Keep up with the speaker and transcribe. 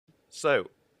So,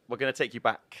 we're going to take you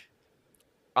back.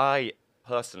 I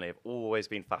personally have always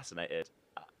been fascinated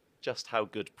at just how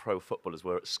good pro footballers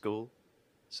were at school.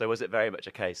 So, was it very much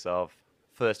a case of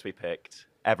first we picked,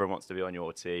 everyone wants to be on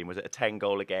your team? Was it a 10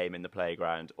 goal a game in the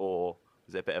playground, or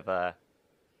was it a bit of a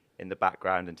in the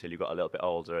background until you got a little bit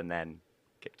older and then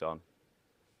kicked on?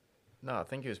 No, I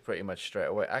think it was pretty much straight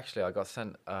away. Actually, I got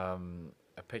sent a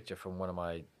picture from one of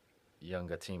my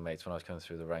younger teammates when I was coming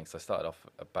through the ranks. I started off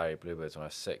at Barry Bluebirds when I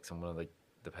was 6, and one of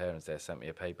the parents there sent me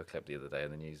a paper clip the other day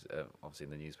in the news, obviously in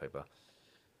the newspaper,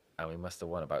 and we must have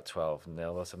won about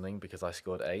 12-0 or something because I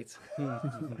scored 8.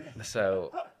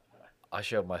 So I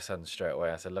showed my son straight away.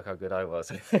 I said, "Look how good I was."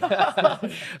 That's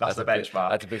the benchmark.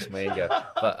 I had to boost my ego.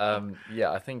 But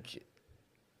yeah, I think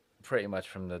pretty much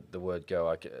from the word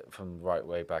go, from right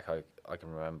way back, I can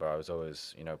remember I was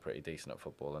always pretty decent at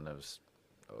football, and I was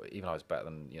better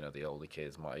than the older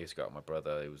kids. I used to go out with my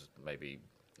brother, who was maybe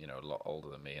a lot older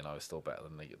than me, and I was still better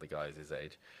than the guys his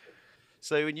age.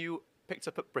 So, when you picked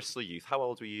up at Bristol Youth, how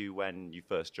old were you when you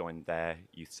first joined their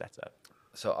youth setup?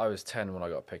 So I was 10 when I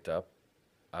got picked up,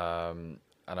 and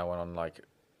I went on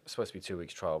supposed to be 2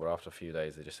 weeks trial, but after a few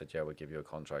days they just said, yeah, we'll give you a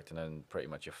contract, and then pretty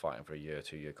much you're fighting for a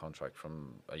 2-year contract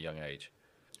from a young age.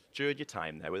 During your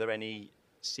time there, were there any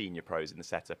senior pros in the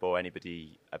setup or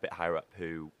anybody a bit higher up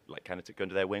who kind of took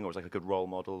under their wing or was like a good role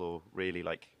model or really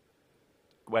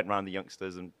went around the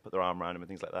youngsters and put their arm around them and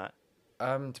things like that?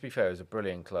 To be fair, it was a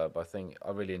brilliant club. I think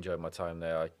I really enjoyed my time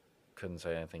there. I couldn't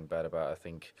say anything bad about it. I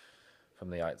think from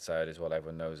the outside as well,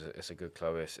 everyone knows it's a good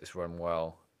club. It's run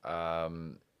well.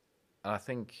 And I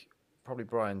think probably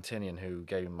Brian Tinian, who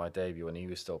gave me my debut when he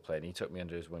was still playing, he took me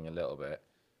under his wing a little bit.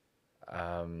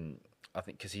 I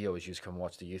think because he always used to come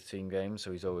watch the youth team games,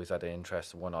 so he's always had an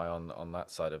interest, one eye on that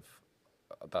side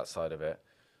of it.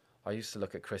 I used to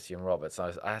look at Christian Roberts.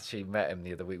 I actually met him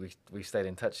the other week. We stayed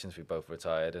in touch since we both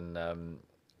retired, and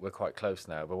we're quite close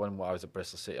now. But when I was at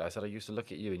Bristol City, I said, I used to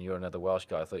look at you and you're another Welsh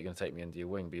guy. I thought you were going to take me under your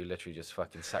wing, but you literally just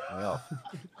fucking sacked me off.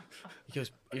 He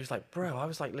was like, bro, I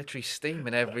was literally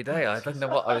steaming every day. I didn't know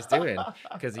what I was doing.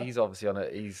 Because he's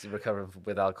obviously he's recovering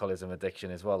with alcoholism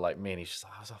addiction as well, like me. And he's just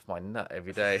I was off my nut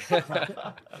every day. I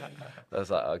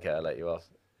was like, okay, I'll let you off.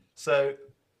 So,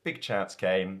 big chance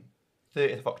came,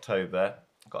 30th of October.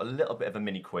 Got a little bit of a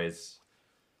mini quiz.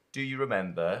 Do you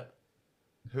remember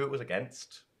who it was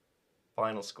against,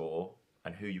 final score,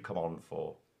 and who you come on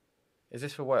for? Is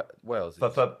this for Wales?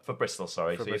 For Bristol,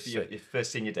 sorry. For So Bristol. your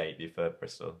first senior debut for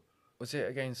Bristol. Was it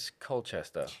against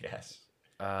Colchester? Yes.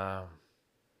 I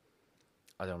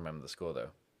don't remember the score though.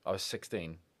 I was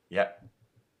 16. Yep.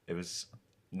 It was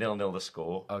 0-0 the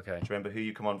score. Okay. Do you remember who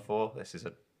you come on for? This is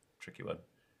a tricky one.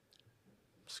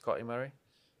 Scotty Murray?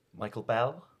 Michael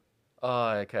Bell?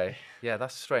 Oh, okay. Yeah,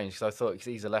 that's strange because I thought cause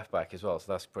he's a left back as well,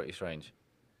 so that's pretty strange.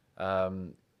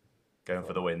 Going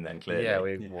for the win then, clearly. Yeah,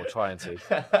 we were trying to.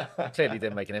 Clearly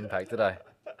didn't make an impact, did I?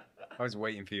 I was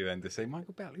waiting for you then to say,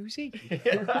 Michael Bell, who's he?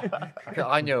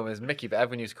 I knew him as Mickey, but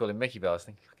everyone used to call him Mickey Bell. I was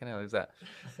thinking, fucking hell, who's that?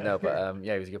 No, but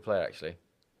yeah, he was a good player actually.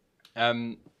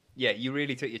 Yeah, you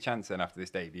really took your chance then after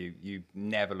this debut. You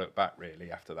never looked back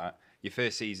really after that. Your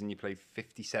first season, you played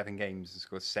 57 games and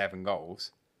scored 7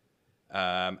 goals.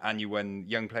 And you won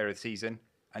Young Player of the Season,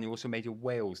 and you also made your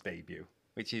Wales debut,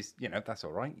 which is, that's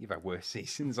all right. You've had worse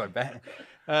seasons, I bet.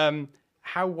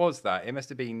 How was that? It must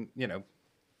have been,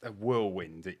 a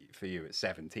whirlwind for you at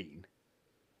 17.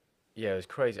 Yeah, it was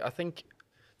crazy. I think,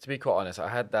 to be quite honest, I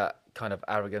had that kind of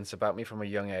arrogance about me from a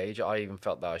young age. I even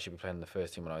felt that I should be playing in the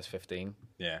first team when I was 15.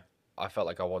 Yeah. I felt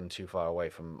like I wasn't too far away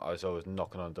from. I was always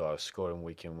knocking on the door. I was scoring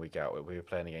week in, week out. We were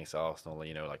playing against Arsenal,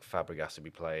 like Fabregas would be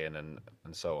playing and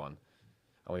so on.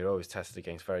 And we were always tested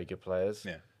against very good players.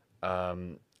 Yeah.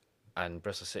 And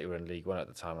Bristol City were in League One at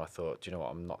the time. And I thought, do you know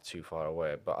what? I'm not too far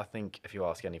away. But I think if you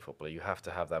ask any footballer, you have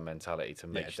to have that mentality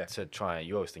to try.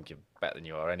 You always think you're better than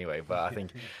you are anyway. But I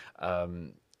think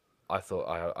I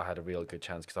thought I had a real good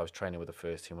chance because I was training with the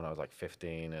first team when I was like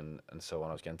 15 and so on.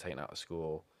 I was getting taken out of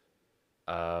school.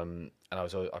 And I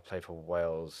played for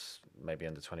Wales, maybe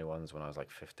under 21s when I was like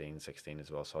 15, 16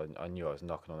 as well. So I knew I was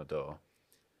knocking on the door.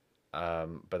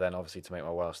 But then obviously to make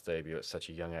my Welsh debut at such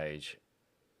a young age,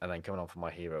 and then coming on for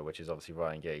my hero, which is obviously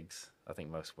Ryan Giggs. I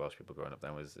think most Welsh people growing up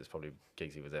then it's probably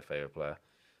Giggsy was their favourite player.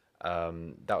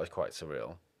 That was quite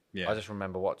surreal. Yeah. I just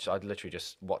remember I'd literally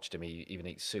just watched him even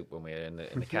eat soup when we were in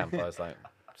the camp. I was like,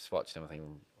 just watching him,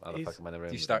 thinking, how the fuck am I in the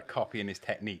room? You start copying his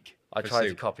technique. I tried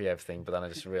to copy everything, but then I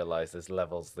just realised there's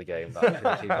levels to the game that I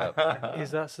couldn't keep up.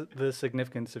 Is that the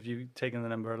significance of you taking the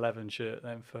number 11 shirt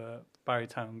then for Barry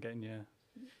Town getting your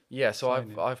Yeah, so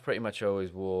signing. I've pretty much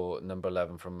always wore number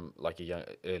 11 from like a young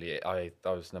early. I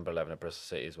was number 11 at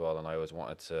Bristol City as well, and I always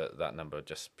wanted that number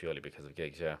just purely because of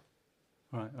gigs. Yeah.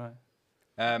 Right,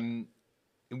 right.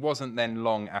 It wasn't then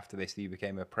long after this that you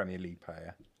became a Premier League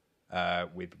player.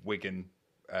 With Wigan,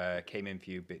 came in for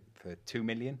you for 2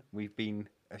 million. We've been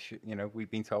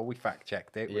told, we fact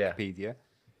checked it. Yeah. Wikipedia.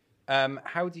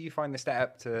 How do you find the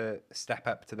step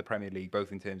up to the Premier League,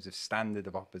 both in terms of standard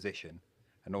of opposition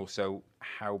and also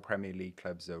how Premier League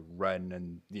clubs are run,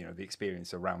 and the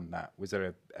experience around that? Was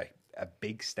there a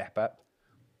big step up?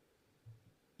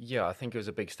 Yeah, I think it was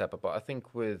a big step up, but I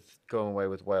think with going away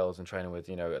with Wales and training with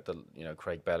at the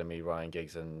Craig Bellamy, Ryan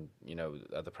Giggs, and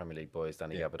other Premier League boys,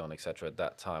 Danny Gabardon, etc. At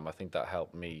that time, I think that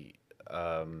helped me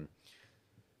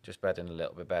just bed in a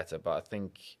little bit better. But I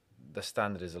think the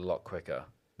standard is a lot quicker,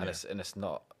 and it's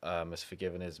not as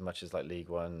forgiving as much as like League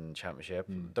One, Championship.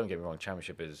 Don't get me wrong,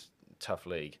 Championship is a tough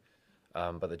league,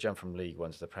 but the jump from League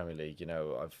One to the Premier League,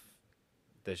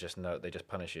 they just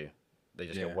punish you. They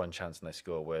just get one chance and they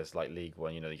score. Whereas like League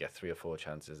One, you get 3 or 4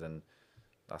 chances, and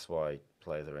that's why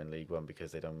players are in League One,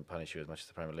 because they don't punish you as much as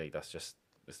the Premier League.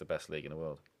 It's the best league in the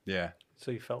world. Yeah.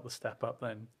 So you felt the step up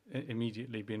then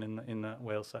immediately being in that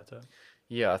Wales setup.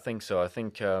 Yeah, I think so. I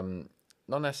think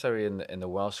not necessarily in the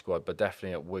Welsh squad, but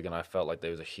definitely at Wigan, I felt like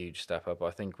there was a huge step up.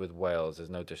 I think with Wales, there's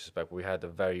no disrespect, but we had a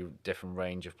very different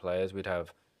range of players. We'd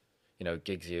have,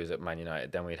 Giggsy, who was at Man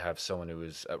United, then we'd have someone who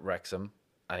was at Wrexham,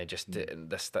 and it just didn't.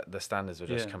 The standards were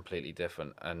just completely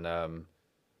different, and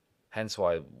hence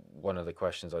why one of the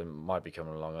questions I might be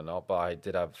coming along or not, but I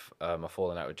did have a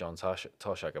falling out with John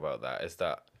Toshak about that. Is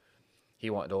that he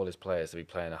wanted all his players to be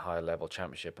playing a higher level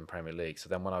Championship and Premier League. So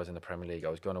then when I was in the Premier League, I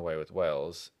was going away with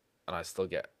Wales, and I still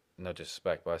get, no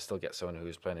disrespect, but I still get someone who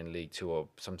was playing in League Two or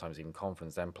sometimes even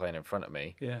Conference, then playing in front of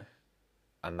me. Yeah.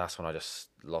 And that's when I just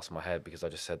lost my head, because I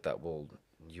just said that, well,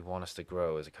 you want us to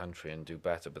grow as a country and do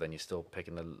better, but then you're still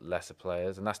picking the lesser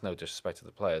players. And that's no disrespect to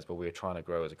the players, but we're trying to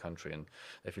grow as a country. And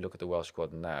if you look at the Welsh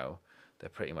squad now, they're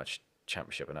pretty much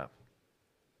Championship and up.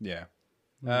 Yeah.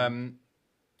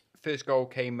 First goal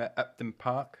came at Upton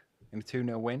Park in a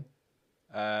 2-0 win.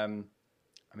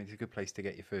 It's a good place to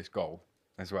get your first goal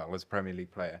as well as a Premier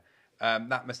League player.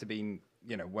 That must have been,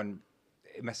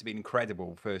 it must have been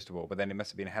incredible, first of all, but then it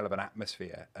must have been a hell of an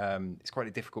atmosphere. It's quite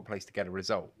a difficult place to get a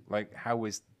result. Like, how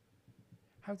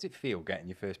does it feel getting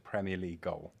your first Premier League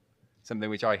goal? Something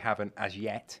which I haven't as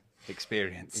yet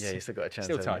experienced. Yeah, you still got a chance.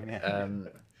 Still time,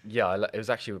 yeah. It was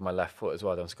actually with my left foot as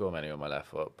well. I don't score many with my left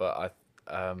foot, but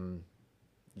it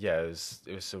was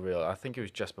surreal. I think it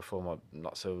was just before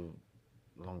not so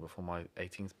long before my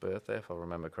 18th birthday, if I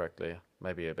remember correctly.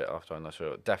 Maybe a bit after, I'm not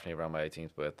sure. Definitely around my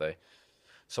 18th birthday.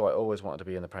 So I always wanted to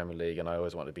be in the Premier League, and I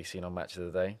always wanted to be seen on Match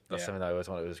of the Day. That's something I always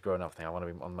wanted. It was growing up thing. I want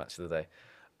to be on Match of the Day.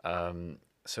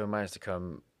 So I managed to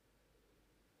come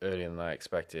earlier than I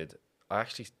expected.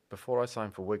 Before I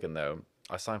signed for Wigan, though,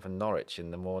 I signed for Norwich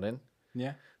in the morning.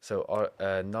 Yeah. So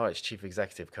our Norwich chief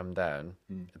executive come down.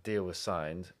 The deal was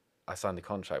signed. I signed the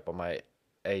contract, but my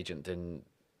agent didn't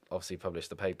obviously publish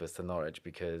the papers to Norwich,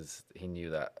 because he knew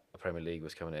that a Premier League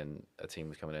was coming in, a team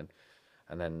was coming in.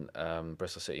 And then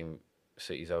Bristol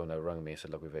City's owner rang me and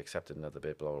said, look, we've accepted another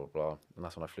bid, blah, blah, blah. And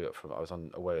that's when I flew up I was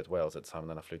away with Wales at the time,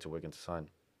 and then I flew to Wigan to sign.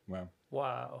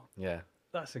 Wow. Yeah.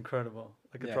 That's incredible.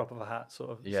 Like a drop of a hat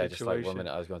sort of situation. Just like 1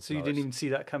 minute I was going to So you didn't even see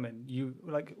that coming?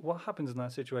 What happens in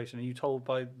that situation? Are you told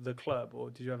by the club, or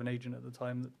did you have an agent at the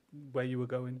time where you were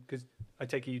going? Because I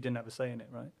take it you didn't have a say in it,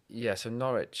 right? Yeah, so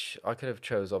Norwich, I could have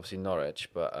chose obviously Norwich,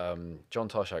 but John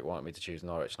Toshak wanted me to choose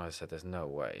Norwich, and I said, there's no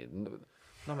way.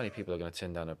 Not many people are going to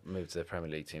turn down a move to the Premier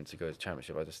League team to go to the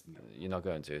Championship. You're not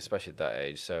going to, especially at that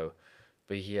age. So,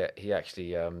 but he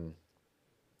actually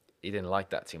he didn't like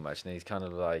that too much, and he's kind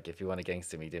of like, if you went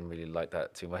against him, he didn't really like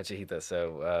that too much either.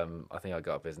 So I think I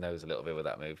got up his nose a little bit with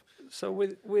that move. So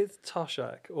with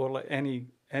Toshak, or like any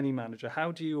manager,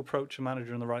 how do you approach a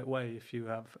manager in the right way if you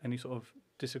have any sort of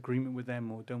disagreement with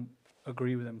them or don't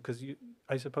agree with them? Because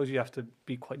I suppose you have to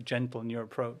be quite gentle in your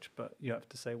approach, but you have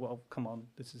to say, well, come on,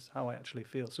 this is how I actually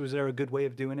feel. So is there a good way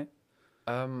of doing it?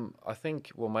 I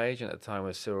think, my agent at the time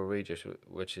was Cyril Regis,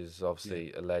 which is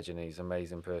obviously a legend. He's an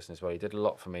amazing person as well. He did a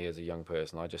lot for me as a young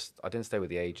person. I didn't stay with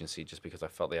the agency just because I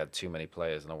felt they had too many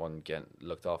players and I wasn't getting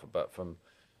looked after. But from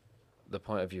the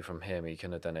point of view from him, he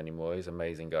couldn't have done any more. He's an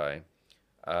amazing guy.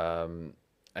 And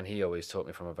he always taught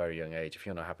me from a very young age, if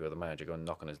you're not happy with the manager, go and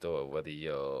knock on his door, whether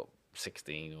you're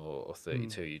 16 or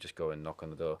 32, you just go and knock on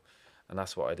the door. And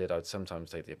that's what I did. I'd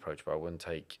sometimes take the approach, but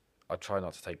I'd try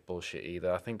not to take bullshit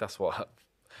either. I think that's what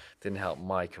didn't help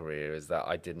my career, is that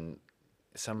I didn't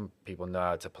some people know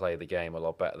how to play the game a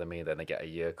lot better than me. Then they get a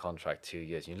year contract, 2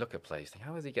 years. And you look at players, think,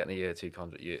 how is he getting a year,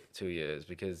 contract, 2 years?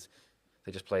 Because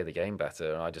they just play the game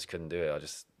better, and I just couldn't do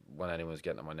it. When anyone was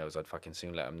getting on my nose, I'd fucking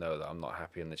soon let them know that I'm not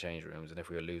happy in the change rooms, and if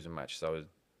we were losing matches,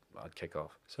 I'd kick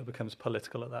off. So it becomes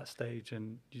political at that stage,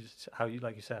 and how you,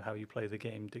 like you said, how you play the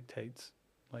game dictates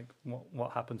like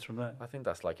what happens from there. I think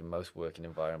that's like in most working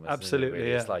environments. Absolutely,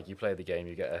 really? yeah. It's like you play the game,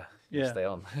 you stay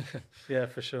on. Yeah,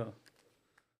 for sure.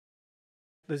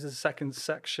 This is the second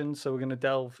section, so we're going to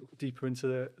delve deeper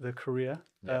into the career.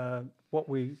 Yeah. What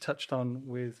we touched on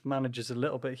with managers a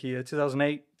little bit here.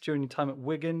 2008, during your time at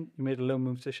Wigan, you made a loan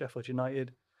move to Sheffield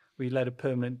United. We led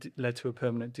to a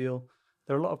permanent deal.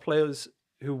 There are a lot of players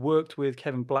who worked with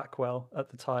Kevin Blackwell at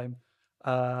the time,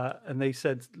 and they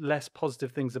said less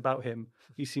positive things about him.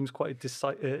 He seems quite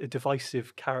a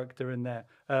divisive character in there.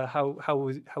 How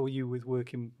were you with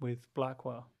working with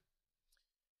Blackwell?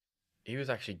 He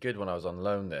was actually good when I was on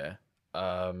loan there.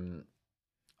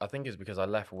 I think it's because I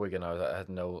left Wigan. I had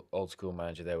an old school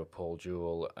manager there with Paul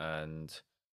Jewell, and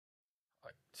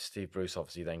Steve Bruce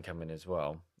obviously then come in as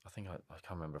well. I think I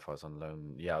can't remember if I was on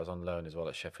loan. Yeah, I was on loan as well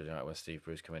at Sheffield United when Steve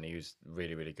Bruce came in. He was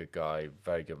really, really good guy,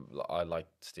 very good. I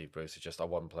liked Steve Bruce. It's just I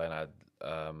wasn't playing. I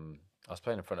was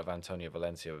playing in front of Antonio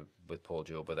Valencia with Paul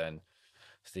Jewell, but then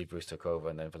Steve Bruce took over,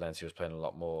 and then Valencia was playing a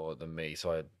lot more than me.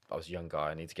 So I was a young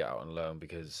guy. I need to get out on loan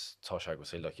because Toshak would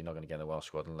say, "Look, you're not going to get in the Welsh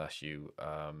squad unless you,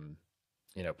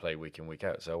 play week in, week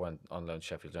out." So I went on loan to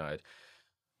Sheffield United.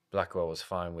 Blackwell was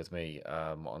fine with me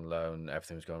on loan.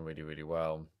 Everything was going really, really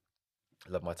well.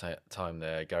 Loved my time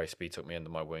there. Gary Speed took me under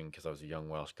my wing because I was a young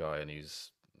Welsh guy, and he's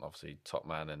obviously top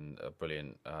man and a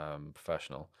brilliant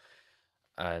professional.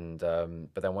 And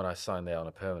but then when I signed there on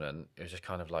a permanent, it was just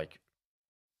kind of like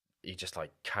he just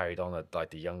like carried on at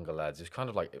like the younger lads. It was kind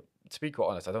of like, to be quite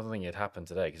honest, I don't think it'd happen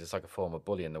today because it's like a form of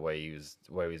bullying the way he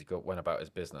went about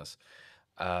his business.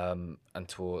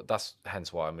 That's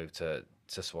hence why I moved to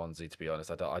Swansea. To be honest,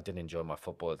 I didn't enjoy my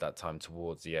football at that time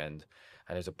towards the end,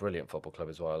 and it was a brilliant football club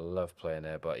as well. I loved playing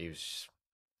there, but he was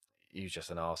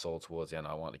just an arsehole towards the end.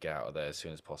 I wanted to get out of there as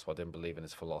soon as possible. I didn't believe in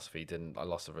his philosophy. I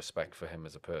lost the respect for him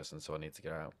as a person, so I need to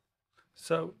get out.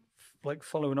 So, like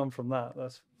following on from that,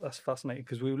 that's fascinating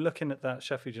because we were looking at that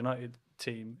Sheffield United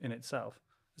team in itself.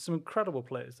 There's some incredible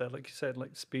players there, like you said,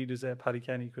 like Speed is there, Paddy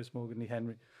Kenny, Chris Morgan, Lee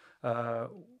Henry,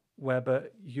 Webber,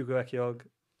 Hugo Ekiog,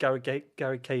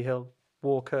 Gary Cahill,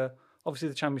 Walker. Obviously,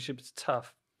 the championship is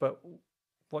tough, but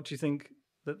what do you think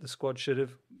that the squad should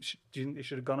have? Do you think they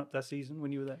should have gone up that season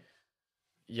when you were there?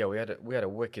 Yeah, we had a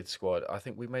wicked squad. I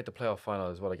think we made the playoff final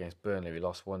as well against Burnley. We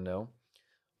lost 1-0,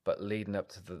 but leading up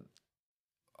to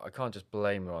I can't just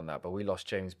blame her on that, but we lost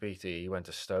James Beattie. He went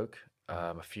to Stoke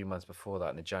a few months before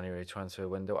that in the January transfer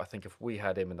window. I think if we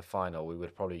had him in the final, we would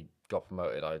have probably got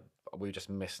promoted. We were just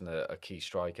missing a key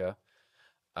striker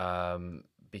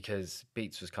because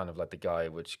Beats was kind of like the guy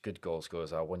which good goal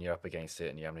scorers are. When you're up against it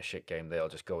and you're having a shit game, they'll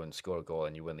just go and score a goal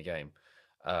and you win the game.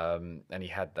 And he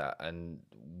had that, and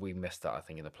we missed that. I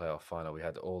think in the playoff final, we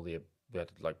had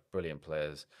like brilliant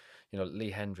players.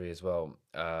 Lee Hendry as well.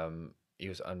 He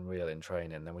was unreal in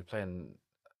training. Then we play in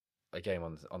a game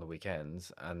on the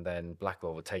weekends, and then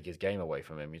Blackwell would take his game away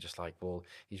from him. You're just like, well,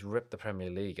 he's ripped the Premier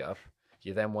League up.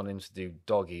 You then want him to do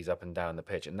doggies up and down the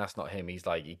pitch, and that's not him. He's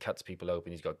like, he cuts people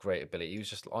open. He's got great ability. He was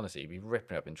just, honestly, he'd be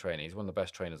ripping up in training. He's one of the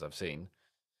best trainers I've seen.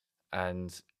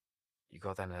 And you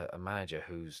got then a manager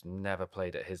who's never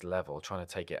played at his level, trying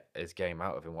to take his game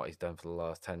out of him, what he's done for the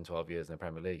last 10, 12 years in the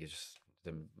Premier League. It just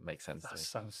didn't make sense to me.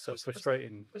 Sounds so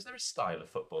frustrating. Was there a style of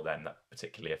football then that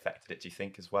particularly affected it, do you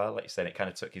think, as well? Like you said, it kind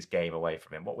of took his game away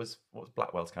from him. What was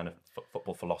Blackwell's kind of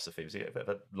football philosophy? Was he a bit of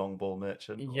a long ball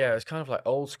merchant? Or? Yeah, it was kind of like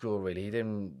old school, really. He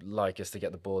didn't like us to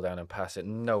get the ball down and pass it.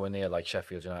 Nowhere near like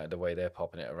Sheffield United, the way they're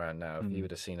popping it around now. If you would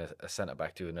have seen a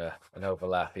centre-back doing an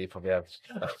overlap, he'd probably have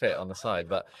a fit on the side.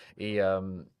 But we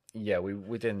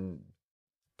didn't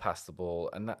pass the ball,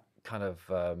 and that kind of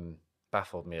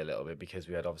baffled me a little bit because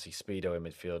we had obviously Speedo in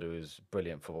midfield, who was a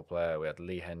brilliant football player. We had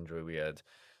Lee Hendry, we had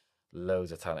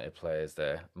loads of talented players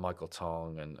there, Michael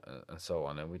Tong and so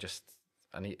on. And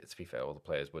to be fair, all the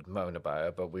players would moan about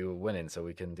it, but we were winning, so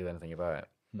we couldn't do anything about it.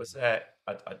 Was there,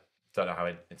 I don't know how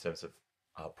in terms of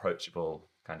how approachable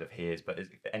kind of he is, but is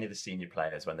any of the senior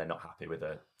players, when they're not happy with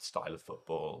a style of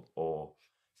football or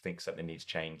think something needs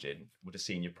changing, would a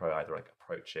senior pro either like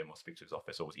approach him or speak to his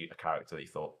office, or was he a character that he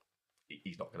thought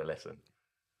he's not going to listen?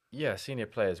 Yeah, senior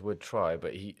players would try,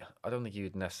 but I don't think he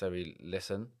would necessarily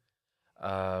listen.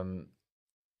 And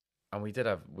as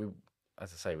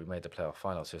I say, we made the playoff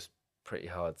final, so it's pretty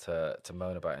hard to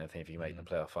moan about anything if you make the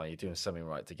playoff final. You're doing something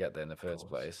right to get there in the first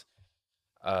place.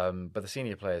 But the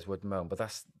senior players would moan. But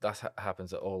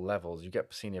happens at all levels. You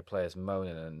get senior players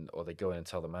moaning, or they go in and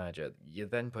tell the manager. You're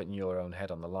then putting your own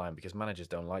head on the line because managers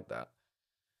don't like that.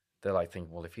 They're like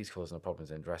thinking, well, if he's causing the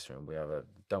problems in the dressing room, we either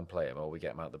don't play him or we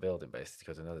get him out of the building basically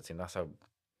because another team. That's how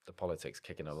the politics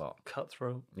kick in a lot.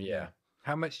 Cutthroat. Yeah.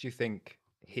 How much do you think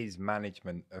his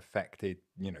management affected,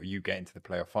 you getting to the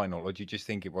playoff final, or do you just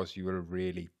think it was you were a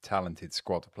really talented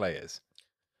squad of players?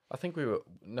 I think we were.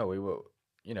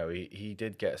 He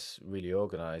did get us really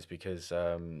organised because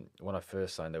when I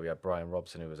first signed there, we had Brian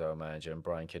Robson, who was our manager, and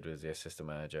Brian Kidd was the assistant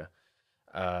manager.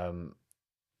 And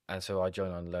so I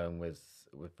joined on loan with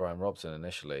Brian Robson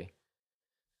initially,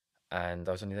 and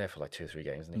I was only there for like 2 or 3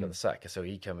 games, and he got the sack. So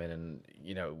he come in, and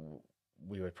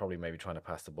we were probably maybe trying to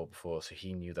pass the ball before, so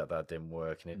he knew that didn't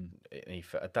work. And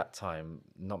at that time,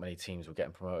 not many teams were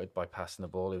getting promoted by passing the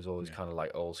ball. It was always kind of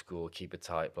like old school, keep it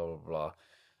tight, blah blah blah.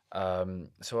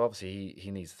 So obviously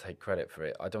he needs to take credit for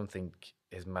it. I don't think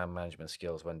his man management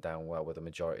skills went down well with the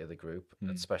majority of the group,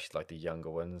 especially like the younger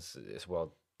ones. It's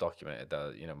well documented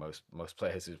that most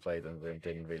players who played them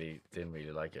didn't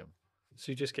really like him.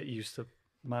 So you just get used to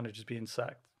managers being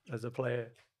sacked as a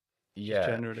player. Yeah,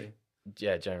 generally.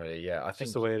 Yeah, generally, yeah. I think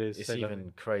just the way it is. It's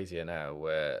even crazier now,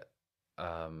 where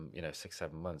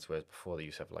 6-7 months, whereas before they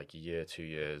used to have like a year, 2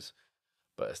 years,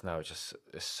 but it's now it's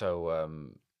so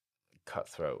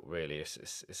cutthroat. Really,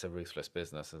 it's a ruthless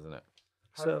business, isn't it?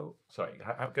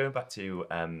 Going back to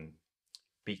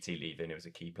BT leaving, it was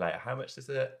a key player. How much does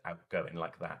the outgoing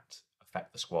like that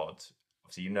affect the squad?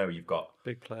 Obviously, you've got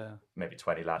big player, maybe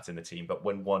 20 lads in the team, but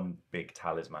when one big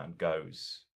talisman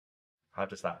goes, how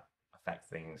does that affect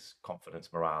things, confidence,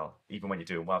 morale? Even when you're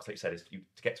doing well, so like you said,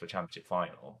 to get to a championship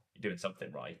final, you're doing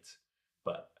something right.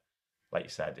 But like you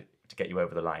said, to get you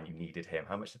over the line, you needed him.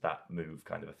 How much did that move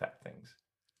kind of affect things?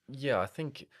 Yeah, I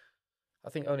think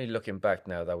only looking back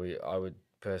now that I would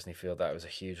personally feel that it was a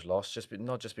huge loss,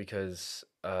 not just because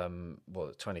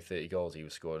 20, 30 goals he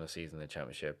was scoring a season in the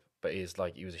championship, but he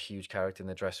was a huge character in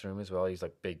the dressing room as well. He's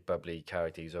like big bubbly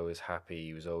character. He was always happy.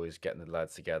 He was always getting the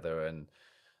lads together, and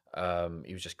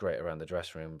he was just great around the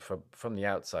dressing room. From the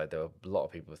outside, there were a lot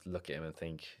of people look at him and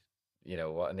think,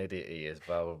 what an idiot he is,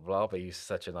 blah blah blah. But he was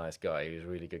such a nice guy. He was a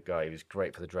really good guy. He was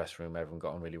great for the dressing room. Everyone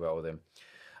got on really well with him.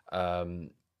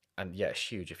 And yeah,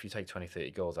 it's huge. If you take 20,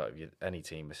 30 goals out of any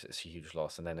team, it's a huge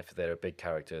loss. And then if they're a big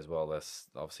character as well, that's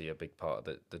obviously a big part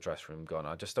of the dressing room gone.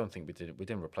 I just don't think we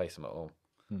didn't replace him at all.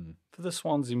 For the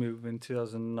Swansea move in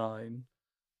 2009,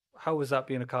 how was that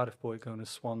being a Cardiff boy going to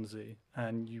Swansea?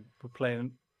 And you were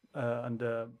playing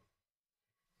under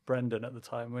Brendan at the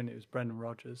time, when it was Brendan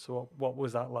Rodgers. So what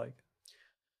was that like?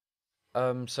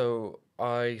 So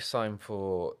I signed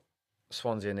for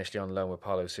Swansea initially on loan with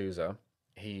Paulo Sousa.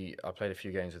 I played a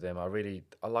few games with him. I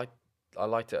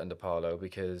liked it under Paulo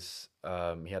because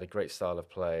he had a great style of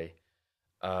play,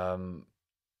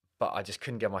 but I just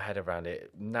couldn't get my head around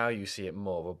it. Now you see it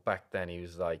more, but back then he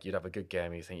was like, you'd have a good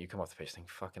game, you come off the pitch, think,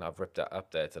 fucking, I've ripped that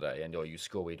up there today, and you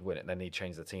score, we'd win it. And then he'd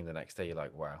change the team the next day. You're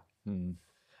like, wow. And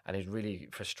it's really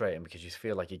frustrating because you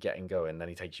feel like you're getting going, then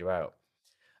he takes you out.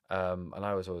 And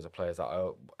I was always a player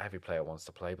that every player wants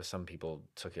to play, but some people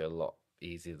took it a lot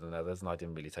easier than others, and I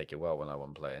didn't really take it well when I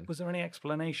wasn't playing. Was there any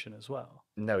explanation as well?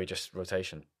 No, he just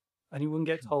rotation. And you wouldn't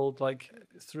get told, like,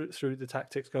 through the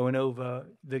tactics going over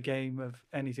the game, of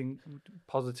anything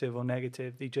positive or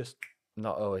negative? They just...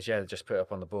 Not always, yeah. Just put it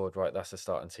up on the board, right, that's the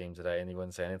starting team today, and he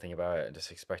wouldn't say anything about it and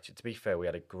just expect you. To be fair, we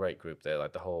had a great group there.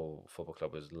 Like, the whole football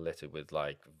club was littered with,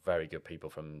 like, very good people,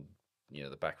 from,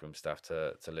 the backroom staff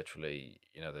to literally,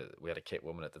 we had a kit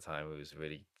woman at the time who was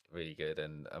really, really good,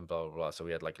 and blah, blah, blah. So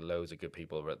we had, like, loads of good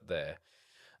people right there.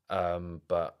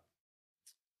 But...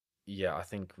 yeah, I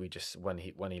think we just when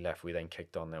he left, we then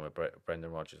kicked on there with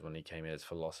Brendan Rodgers when he came in. His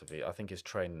philosophy, I think his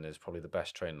training is probably the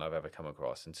best training I've ever come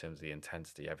across in terms of the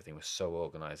intensity. Everything was so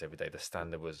organised every day. The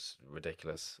standard was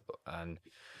ridiculous, and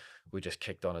we just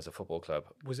kicked on as a football club.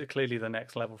 Was it clearly the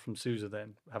next level from Sousa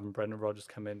then, having Brendan Rodgers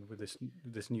come in with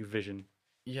this new vision?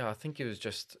 Yeah, I think it was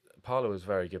just Paulo was a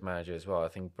very good manager as well. I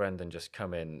think Brendan just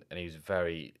come in, and he was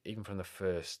very, even from the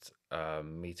first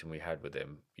meeting we had with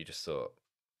him, you just thought,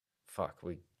 fuck,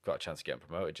 we got a chance to get him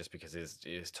promoted just because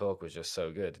his talk was just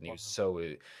so good, and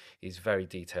he's very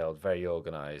detailed, very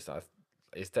organised.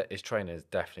 His training is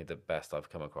definitely the best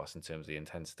I've come across in terms of the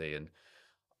intensity, and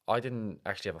I didn't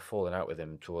actually have a falling out with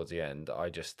him towards the end. I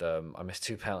just I missed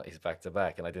 2 penalties back to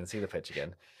back, and I didn't see the pitch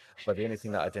again. But the only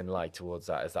thing that I didn't like towards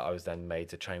that is that I was then made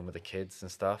to train with the kids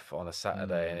and stuff on a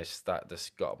Saturday, and that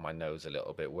just got on my nose a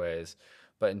little bit.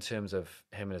 But in terms of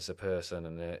him as a person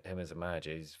and him as a manager,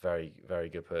 he's a very, very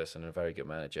good person and a very good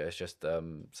manager. It's just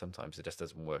sometimes it just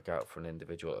doesn't work out for an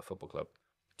individual at a football club.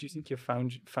 Do you think you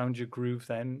found your groove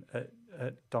then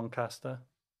at Doncaster?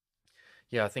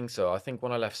 Yeah, I think so. I think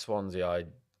when I left Swansea, I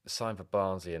signed for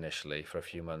Barnsley initially for a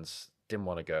few months. Didn't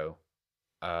want to go.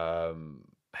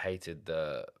 Hated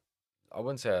the. I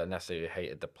wouldn't say I necessarily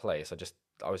hated the place. I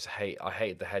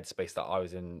hated the headspace that I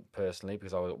was in personally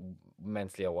because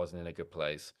mentally I wasn't in a good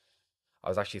place. I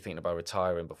was actually thinking about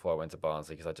retiring before I went to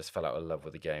Barnsley because I just fell out of love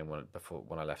with the game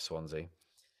when I left Swansea.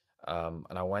 And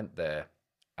I went there,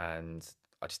 and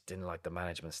I just didn't like the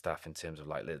management staff in terms of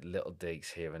like little digs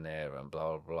here and there and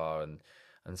blah blah blah,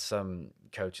 and some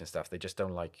coaching staff, they just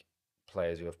don't like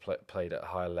players who have played at a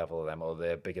higher level than them or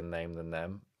they're a bigger name than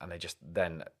them, and they just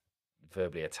then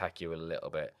verbally attack you a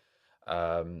little bit.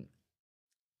 Um,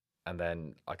 and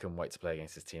then I couldn't wait to play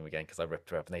against his team again because I ripped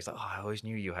her up. And he's like, "Oh, I always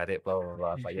knew you had it." Blah blah blah.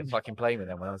 I was like, "You fucking play me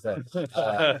then when I was there."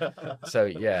 So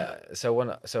yeah.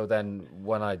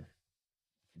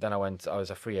 Then I went. I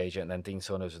was a free agent, and then Dean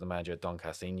Saunders was the manager at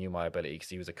Doncaster. He knew my ability because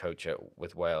he was a coach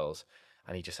with Wales,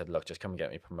 and he just said, "Look, just come and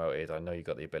get me promoted. I know you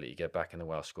got the ability to get back in the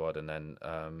Welsh squad, and then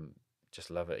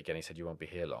just love it again." He said, "You won't be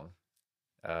here long."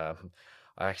 I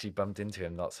actually bumped into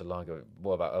him not so long ago.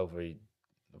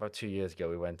 About 2 years ago,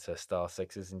 we went to Star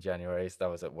Sixes in January. So that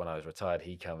was when I was retired.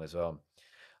 He came as well.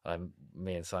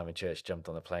 Me and Simon Church jumped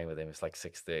on the plane with him. It's like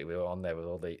 6:30. We were on there with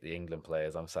all the England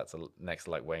players. I'm sat next to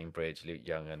like Wayne Bridge, Luke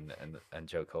Young, and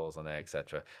Joe Cole's on there,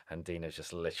 etc. And Dina's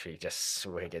just literally just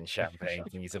swigging champagne.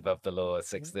 He's above the law at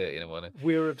 6:30 in the morning.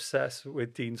 We're obsessed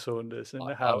with Dean Saunders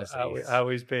and how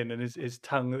he's been and his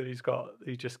tongue that he's got.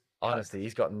 Honestly,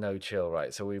 he's got no chill,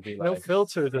 right? So we'd be no like,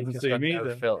 filter. It doesn't seem either.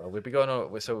 No filter. We'd be going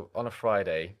on. So on a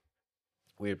Friday,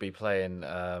 we'd be playing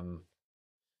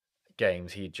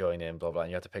games. He'd join in, blah blah. And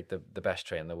you had to pick the best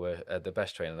trainer, the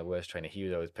best trainer, and the worst trainer. He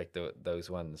would always pick those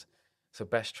ones. So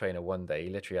best trainer one day, he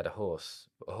literally had a horse.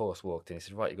 A horse walked in. He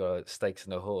said, "Right, you got stakes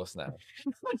and a horse now."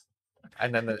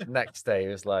 And then the next day,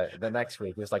 the next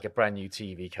week, it was like a brand new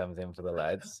TV comes in for the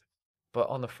lads. But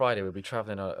on the Friday, we'd be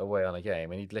traveling away on a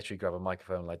game, and he'd literally grab a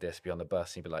microphone like this, be on the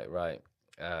bus, and he'd be like, "Right."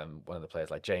 One of the players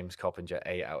like James Coppinger,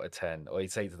 8 out of 10, or he'd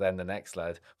say to them, the next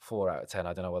lad, 4 out of 10.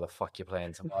 I don't know what the fuck you're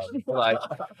playing tomorrow. Like,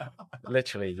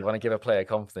 literally, you want to give a player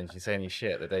confidence, you say any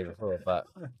shit the day before. But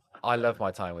I love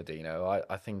my time with Dino.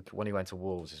 I think when he went to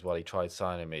Wolves as well, he tried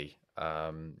signing me,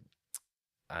 and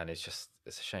it's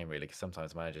a shame really because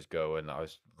sometimes managers go, and I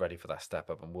was ready for that step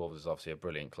up, and Wolves is obviously a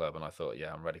brilliant club, and I thought,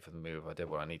 yeah, I'm ready for the move. I did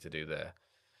what I need to do there.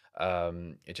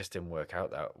 It just didn't work out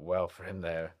that well for him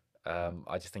there.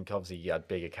 I just think obviously you had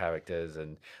bigger characters,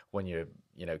 and when you're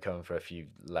coming for a few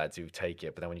lads who take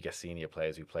it, but then when you get senior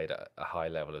players who played at a high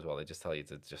level as well, they just tell you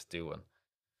to just do one.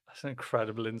 That's an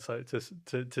incredible insight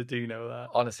to Dino. That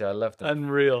honestly, I loved him.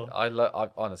 Unreal. I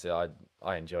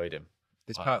enjoyed him.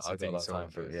 There's parts I of got a Dean lot of time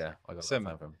for Saunders. yeah, I got a lot of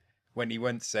time for him. When he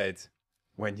once said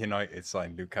when United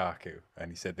signed Lukaku, and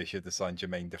he said they should have signed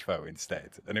Jermaine Defoe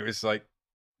instead, and it was like,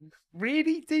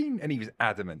 really, Dean? And he was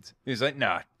adamant. He was like,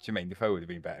 "Nah, Jermaine Defoe would have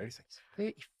been better." He's like,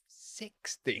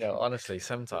 36, Dean. Honestly,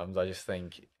 sometimes I just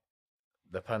think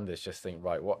the pundits just think,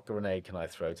 right, what grenade can I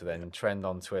throw to then trend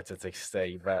on Twitter to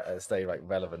stay like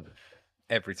relevant?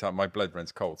 Every time my blood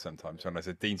runs cold sometimes when I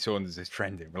said Dean Saunders is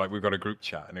trending. Like, we've got a group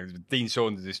chat, and it was Dean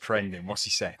Saunders is trending. What's he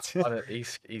said?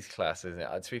 He's class, isn't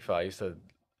it? To be fair,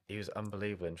 he was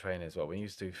unbelievable in training as well. When he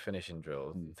used to do finishing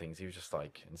drills and things, he was just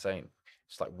like insane.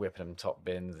 Just like whipping them top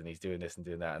bins, and he's doing this and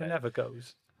doing that. And it never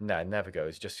goes. No, it never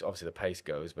goes. Just obviously the pace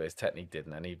goes, but his technique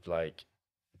didn't. And he'd like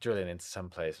drilling into some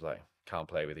players like, "Can't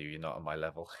play with you. You're not on my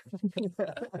level."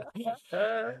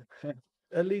 It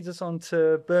leads us on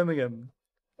to Birmingham.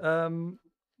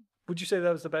 Would you say that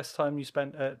was the best time you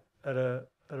spent at a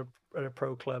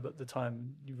pro club at the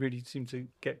time? You really seemed to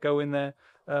get going there.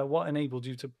 What enabled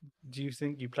you to? Do you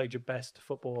think you played your best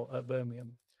football at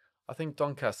Birmingham? I think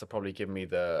Doncaster probably gave me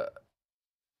the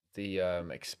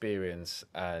experience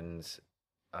and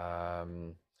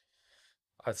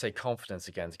I'd say confidence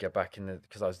again to get back in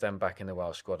because I was then back in the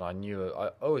Welsh squad. And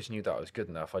I always knew that I was good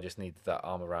enough. I just needed that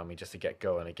arm around me just to get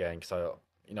going again because I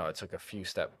took a few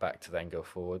steps back to then go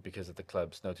forward because of the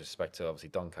clubs. No disrespect to obviously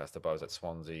Doncaster, but I was at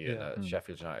Swansea and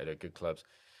Sheffield United are good clubs.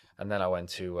 And then I went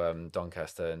to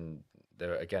Doncaster, and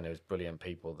there again it was brilliant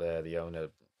people there. The owner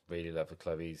really loved the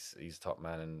club. He's top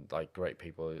man and like great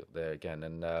people there again.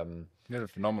 And you had a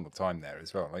phenomenal time there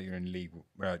as well. Like you're in league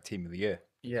team of the year.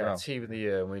 Yeah, well. Team of the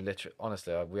year. And we literally,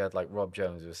 honestly, we had like Rob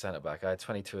Jones who was centre back. I had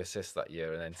 22 assists that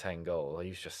year and then 10 goals. He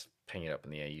used to just ping it up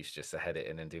in the air. He used just to head it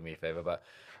in and do me a favour. But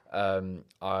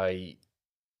I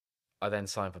then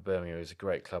signed for Birmingham. It was a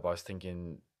great club. I was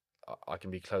thinking I can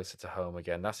be closer to home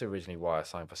again. That's originally why I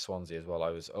signed for Swansea as well.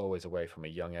 I was always away from a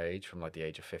young age, from like the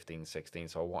age of 15, 16.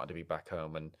 So I wanted to be back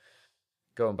home and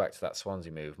going back to that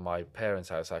Swansea move, my parents'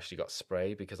 house actually got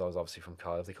sprayed because I was obviously from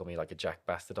Cardiff. They called me like a Jack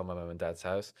Bastard on my mum and dad's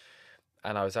house.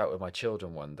 And I was out with my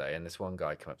children one day, and this one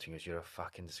guy came up to me and goes, "You're a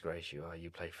fucking disgrace, you are. You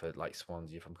play for like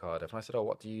Swansea, you're from Cardiff." And I said, "Oh,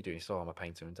 what do you do?" He said, "Oh, I'm a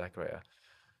painter and decorator."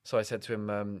 So I said to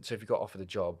him, "So if you got offered a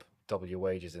job, double your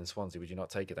wages in Swansea, would you not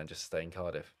take it then? Just stay in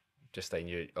Cardiff, just stay in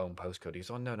your own postcode." He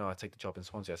goes, "Oh no, I take the job in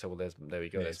Swansea." I said, "Well, there we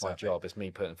go. Yeah, That's my exactly. job. It's me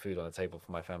putting food on the table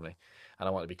for my family, and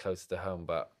I want to be closer to home."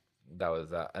 But that was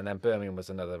that. And then Birmingham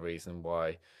was another reason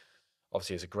why.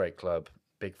 Obviously, it's a great club,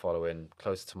 big following,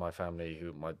 closer to my family,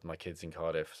 who my kids in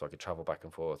Cardiff, so I could travel back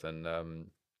and forth. And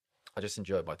I just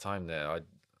enjoyed my time there.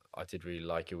 I did really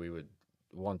like it. We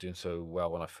weren't doing so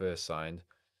well when I first signed,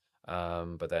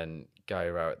 but then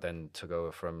Gary Rowett then took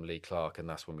over from Lee Clark, and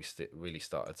that's when we really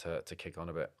started to kick on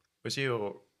a bit. Was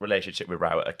your relationship with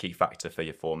Rowett a key factor for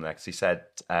your form there? Because he said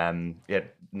he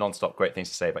had non-stop great things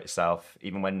to say about yourself.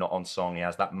 Even when not on song, he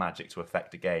has that magic to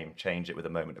affect a game, change it with a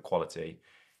moment of quality.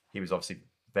 He was obviously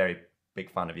very big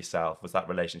fan of yourself. Was that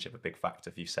relationship a big factor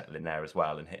for you settling there as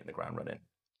well and hitting the ground running?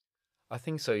 I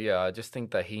think so, yeah. I just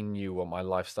think that he knew what my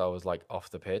lifestyle was like off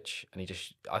the pitch, and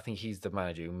I think he's the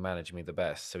manager who managed me the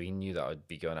best. So he knew that I'd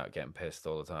be going out getting pissed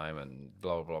all the time and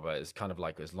blah blah blah. It's kind of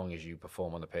like as long as you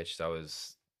perform on the pitch, that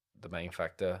was the main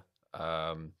factor.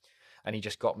 And he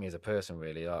just got me as a person,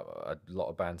 really. A lot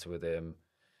of banter with him,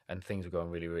 and things were going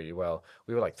really really well.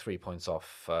 We were like 3 points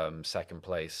off second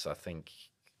place, I think,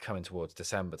 coming towards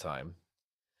December time,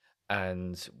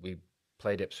 and we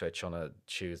played Ipswich on a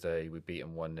Tuesday. We beat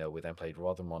them 1-0. We then played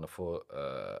Rotherham on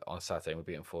a Saturday, and we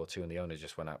beat them 4-2. And the owners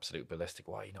just went absolute ballistic.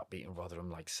 Why are you not beating Rotherham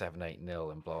like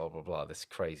 7-8-0 and blah blah blah? This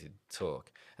crazy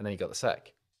talk. And then he got the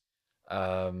sack.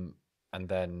 And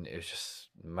then it was just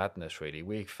madness, really.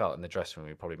 We felt in the dressing room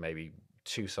we were probably maybe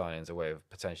 2 signings away of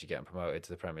potentially getting promoted to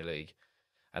the Premier League.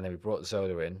 And then we brought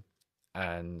Zola in,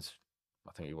 and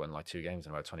I think we won like 2 games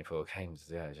in about 24 games.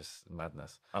 Yeah, just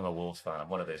madness. I'm a Wolves fan.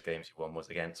 One of those games you won was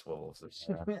against Wolves.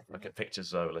 Look at pictures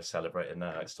Zola celebrating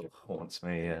now. It still haunts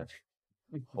me.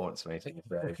 Haunts me to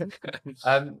this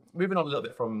day. Moving on a little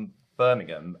bit from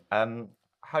Birmingham.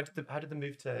 How did the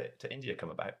move to India come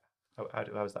about? How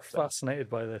was that? Fascinated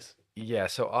by this. Yeah,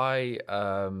 so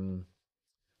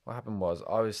what happened was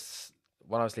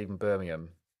when I was leaving Birmingham,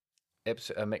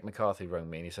 Mick McCarthy rang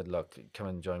me and he said, "Look, come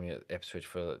and join me at Ipswich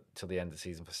till the end of the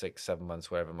season for 6-7 months,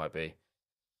 wherever it might be."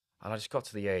 And I just got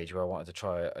to the age where I wanted to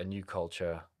try a new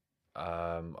culture.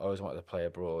 I always wanted to play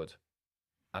abroad,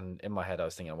 and in my head I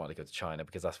was thinking I wanted to go to China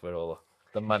because that's where all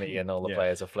the money and all the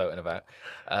players are floating about.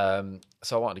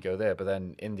 So I wanted to go there, but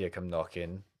then India come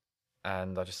knocking,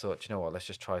 and I just thought, you know what, let's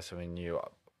just try something new.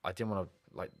 I didn't want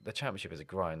to, like, the Championship is a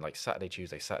grind, like Saturday,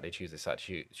 Tuesday,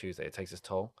 Tuesday. It takes its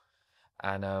toll.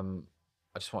 And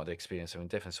I just wanted to experience something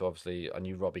different. So obviously I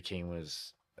knew Robbie Keane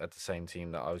was at the same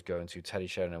team that I was going to. Teddy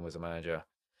Sheringham was a manager.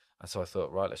 And so I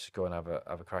thought, right, let's just go and have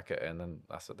a crack at it. And then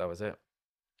that was it.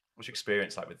 What's your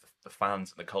experience like with the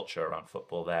fans and the culture around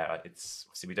football there? It's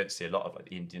obviously we don't see a lot of like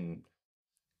the Indian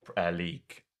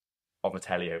league on the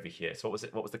telly over here. So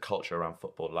what was the culture around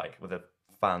football like? Were the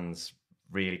fans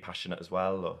really passionate as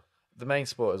well? Or? The main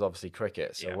sport is obviously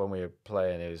cricket. So Yeah. when we were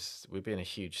playing, we'd be in a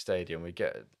huge stadium. We'd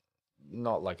get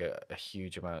not like a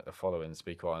huge amount of following, to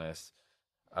be quite honest.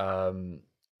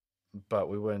 But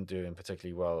we weren't doing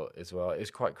particularly well as well. It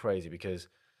was quite crazy because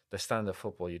the standard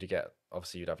football you'd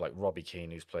have like Robbie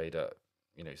Keane, who's played at,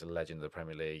 he's a legend of the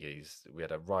Premier League. We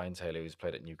had a Ryan Taylor who's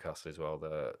played at Newcastle as well,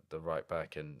 the right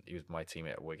back, and he was my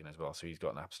teammate at Wigan as well. So he's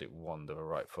got an absolute wand of a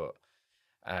right foot.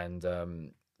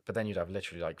 And but then you'd have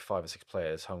literally like 5 or 6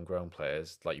 players, homegrown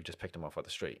players, like you just picked them off at the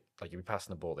street. Like you'd be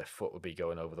passing the ball, their foot would be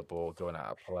going over the ball, going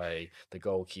out of play. The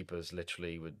goalkeepers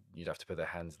literally you'd have to put their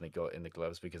hands in the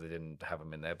gloves because they didn't have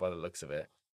them in there by the looks of it.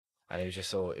 And it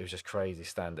was just crazy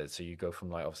standard. So you go from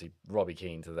like obviously Robbie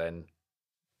Keane to then,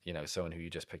 someone who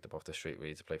you just picked up off the street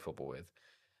really to play football with.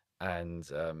 And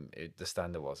the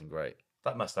standard wasn't great.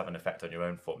 That must have an effect on your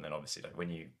own form then, obviously. Like when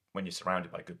you're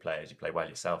surrounded by good players, you play well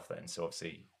yourself then. So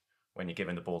obviously when you're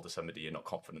giving the ball to somebody you're not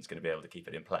confident is going to be able to keep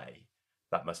it in play,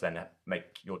 that must then make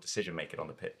your decision making on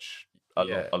the pitch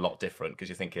a lot different because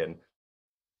you're thinking,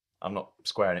 I'm not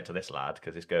squaring it to this lad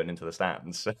because it's going into the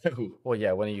stands. So. Well,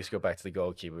 yeah, when he used to go back to the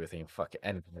goalkeeper, we were thinking, fuck it,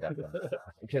 anything would happen.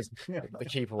 Because the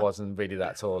keeper wasn't really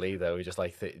that tall either. We just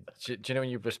like, do you know when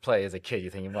you just play as a kid,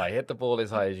 you're thinking, right, hit the ball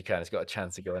as high as you can. It's got a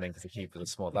chance of going in because the keeper is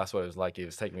small. That's what it was like. It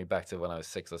was taking me back to when I was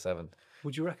 6 or 7.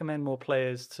 Would you recommend more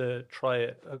players to try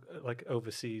it, like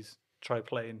overseas, try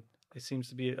playing? It seems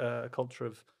to be a culture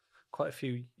of quite a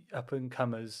few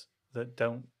up-and-comers that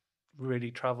don't really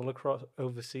travel across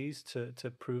overseas to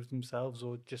prove themselves,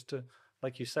 or just to,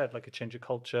 like you said, like a change of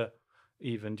culture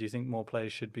even. Do you think more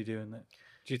players should be doing that?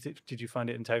 Did you find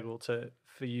it integral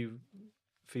for your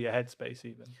headspace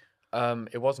even?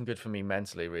 It wasn't good for me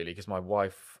mentally, really, because my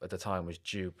wife at the time was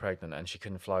due pregnant and she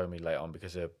couldn't fly with me late on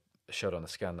because it showed on the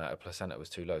scan that her placenta was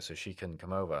too low, so she couldn't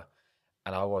come over.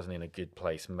 And I wasn't in a good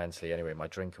place mentally anyway. My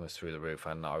drinking was through the roof,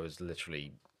 and I was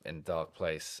literally in a dark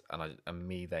place. And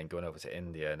me then going over to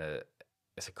India, and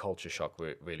it's a culture shock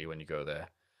really when you go there,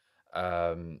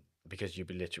 because you'd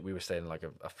be literally, we were staying in like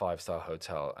a 5-star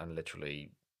hotel, and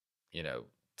literally,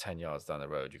 10 yards down the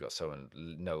road, you got someone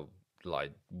no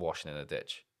like washing in a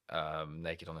ditch,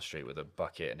 naked on the street with a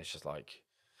bucket, and it's just like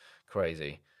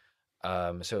crazy.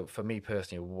 So for me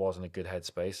personally, it wasn't a good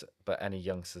headspace. But any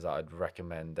youngsters that I'd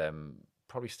recommend them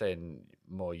probably staying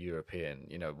more European.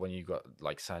 When you got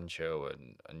like Sancho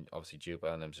and obviously Jude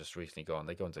Bellingham's just recently gone,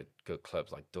 they go into good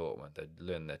clubs like Dortmund. They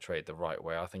learn their trade the right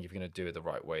way. I think if you're going to do it the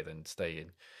right way, then stay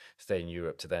in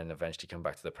Europe to then eventually come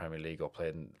back to the Premier League or play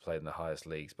in the highest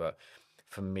leagues. But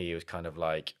for me, it was kind of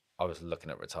like I was looking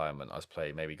at retirement. I was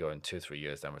playing maybe going 2-3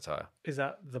 years, then retire. Is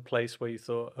that the place where you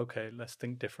thought, okay, let's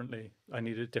think differently? I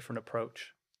need a different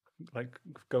approach, like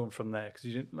going from there, because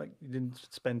you didn't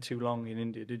spend too long in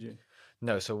India, did you?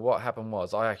 No, so what happened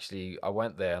was I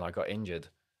went there and I got injured,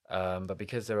 but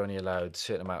because they're only allowed a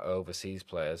certain amount of overseas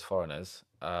players, foreigners,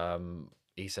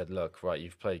 he said, look, right,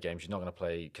 you've played games, you're not going to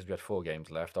play, because we had 4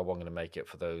 games left, I wasn't going to make it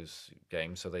for those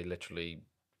games, so they literally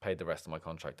paid the rest of my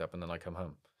contract up, and then I come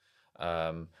home.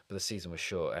 But the season was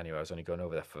short anyway. I was only going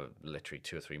over there for literally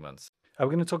 2 or 3 months. We're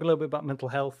going to talk a little bit about mental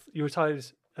health. You retired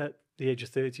at the age of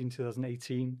 30 in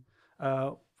 2018.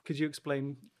 Could you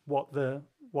explain what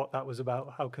that was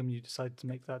about? How come you decided to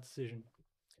make that decision?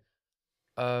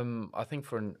 I think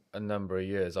for a number of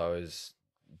years I was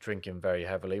drinking very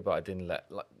heavily, but I didn't let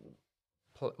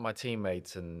my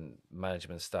teammates and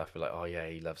management staff be like, oh yeah,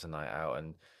 he loves a night out,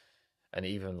 and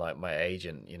even like my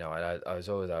agent, I was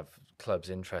always have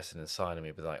clubs interested in signing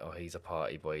me, but like, oh, he's a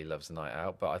party boy, he loves a night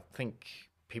out. But I think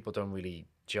people don't really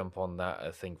jump on that.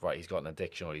 I think, right, he's got an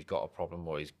addiction, or he's got a problem,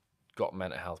 or he's got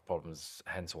mental health problems,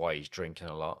 hence why he's drinking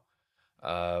a lot.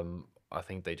 I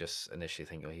think they just initially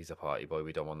think, oh, he's a party boy,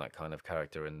 we don't want that kind of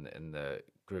character in the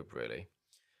group, really.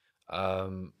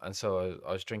 And so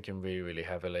I was drinking really, really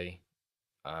heavily.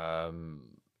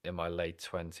 In my late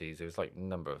 20s, it was like a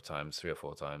number of times, 3 or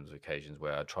 4 times, occasions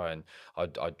where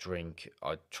I'd drink,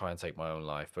 I'd try and take my own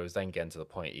life. But it was then getting to the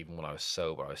point, even when I was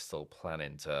sober, I was still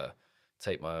planning to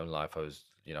take my own life. I was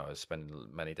spending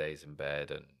many days in bed,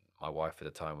 and my wife at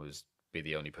the time was be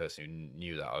the only person who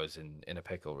knew that I was in a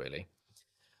pickle, really.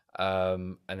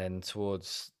 And then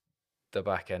towards the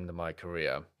back end of my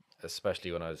career,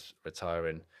 especially when I was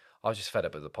retiring, I was just fed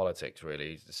up with the politics,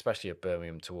 really, especially at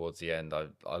Birmingham towards the end.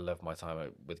 I loved my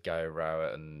time with Gary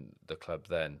Rowett and the club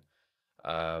then.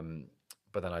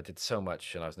 But then I did so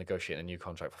much, and I was negotiating a new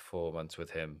contract for 4 months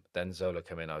with him. Then Zola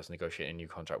came in, I was negotiating a new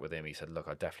contract with him. He said, look,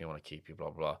 I definitely want to keep you,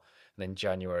 blah, blah. And then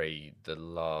January, the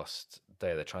last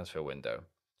day of the transfer window,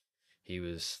 he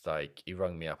was like, he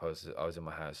rung me up. I was in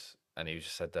my house, and he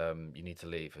just said, you need to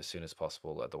leave as soon as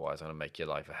possible. Otherwise, I'm going to make your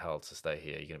life a hell to stay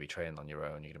here. You're going to be training on your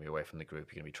own. You're going to be away from the group.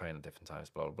 You're going to be training at different times,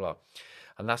 blah, blah, blah.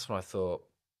 And that's when I thought,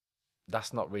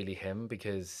 that's not really him,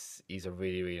 because he's a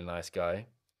really, really nice guy.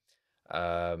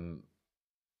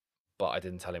 But I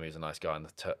didn't tell him he was a nice guy on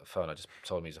the phone. I just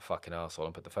told him he's a fucking arsehole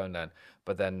and put the phone down.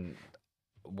 But then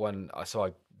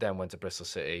I then went to Bristol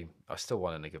City. I still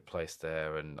wanted a good place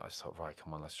there, and I thought, right,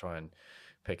 come on, let's try and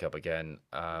pick up again.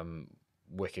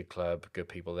 Wicked club, good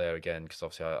people there again, because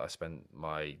obviously I spent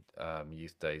my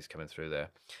youth days coming through there.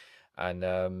 And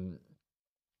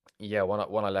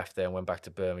when I left there and went back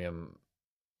to Birmingham,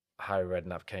 Harry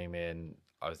Redknapp came in.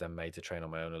 I was then made to train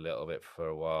on my own a little bit for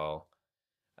a while,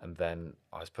 and then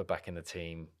I was put back in the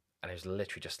team, and it was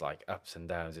literally just like ups and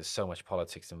downs. There's so much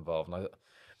politics involved, and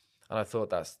I thought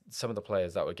that some of the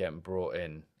players that were getting brought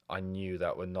in, I knew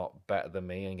that were not better than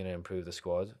me and going to improve the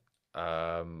squad.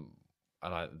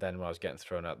 Then when I was getting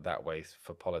thrown out that way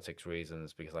for politics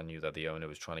reasons, because I knew that the owner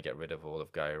was trying to get rid of all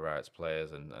of Gary Rowett's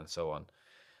players and so on.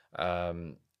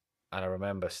 And I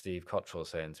remember Steve Cotterill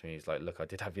saying to me, he's like, look, I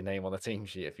did have your name on the team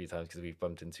sheet a few times because we've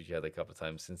bumped into each other a couple of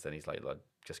times since then. He's like, I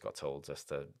just got told just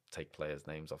to take players'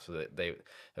 names off. So that they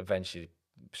eventually,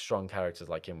 strong characters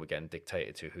like him were getting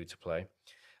dictated to who to play.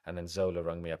 And then Zola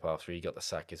rung me up after he got the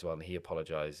sack as well, and he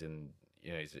apologised. And,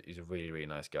 he's a really, really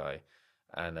nice guy.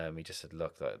 And he just said,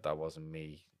 look, that wasn't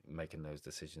me making those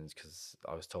decisions, because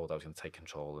I was told I was going to take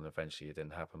control, and eventually it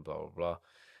didn't happen, blah, blah, blah.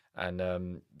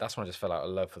 And that's when I just fell out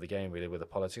of love for the game, really, with the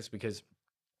politics, because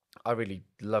I really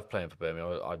love playing for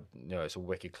Birmingham. It's a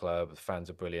wicked club. The fans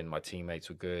are brilliant. My teammates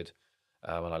were good.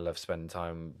 and I love spending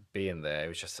time being there. It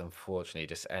was just unfortunately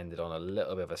just ended on a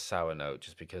little bit of a sour note,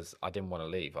 just because I didn't want to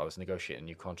leave. I was negotiating a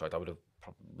new contract. I would have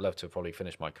loved to have probably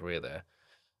finished my career there,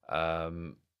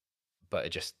 um, but it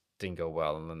just didn't go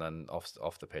well. And then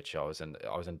off the pitch, I was in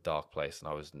a dark place, and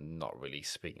I was not really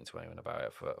speaking to anyone about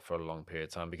it for a long period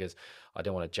of time, because I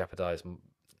didn't want to jeopardize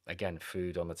again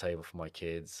food on the table for my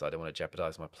kids. I don't want to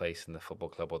jeopardize my place in the football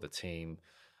club or the team.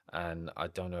 And I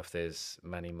don't know if there's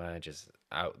many managers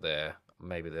out there,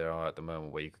 maybe there are at the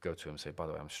moment, where you could go to them and say, by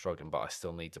the way, I'm struggling, but I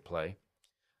still need to play.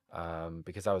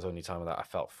 Because that was the only time that I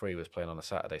felt free, was playing on a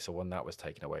Saturday. So when that was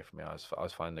taken away from me, I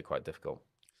was finding it quite difficult.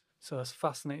 So that's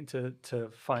fascinating to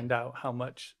find out how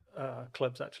much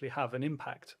clubs actually have an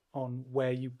impact on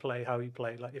where you play, how you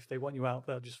play. Like if they want you out,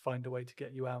 they'll just find a way to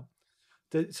get you out.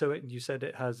 So you said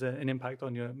it has an impact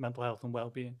on your mental health and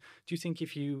well-being. Do you think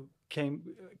if you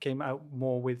came out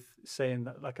more with saying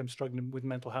that, like, I'm struggling with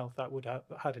mental health, that would have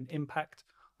had an impact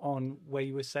on where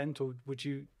you were sent, or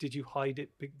did you hide it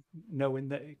knowing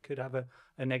that it could have a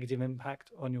negative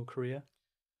impact on your career?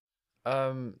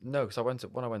 No, because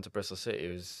when I went to Bristol City,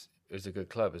 it was a good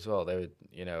club as well. They would,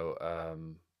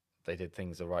 they did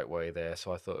things the right way there,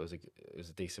 so I thought it was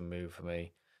a decent move for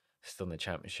me. Still in the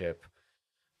Championship,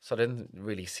 so I didn't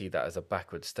really see that as a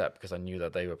backward step, because I knew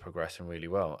that they were progressing really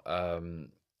well.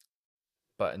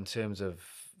 But in terms of,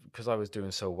 because I was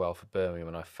doing so well for Birmingham,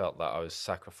 and I felt that I was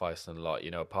sacrificing a lot.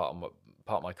 Part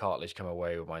of my cartilage came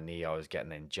away with my knee. I was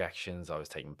getting injections. I was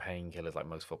taking painkillers like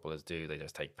most footballers do. They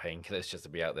just take painkillers just to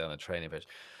be out there on a training pitch.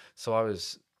 So I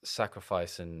was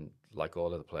sacrificing, like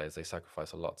all of the players. They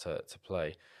sacrifice a lot to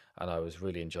play, and I was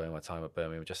really enjoying my time at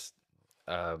Birmingham. Just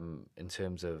in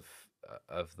terms of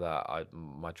that,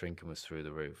 my drinking was through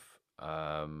the roof,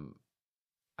 and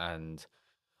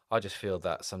I just feel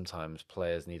that sometimes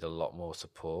players need a lot more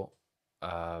support,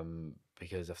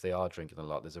 because if they are drinking a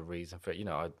lot, there's a reason for it.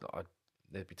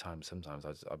 There'd be times sometimes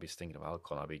I'd be stinking of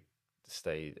alcohol. And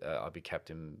I'd be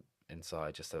kept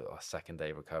inside, just a second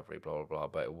day recovery, blah blah blah.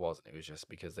 But it wasn't. It was just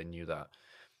because they knew that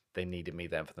they needed me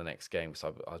then for the next game, because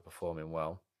I was performing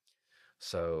well.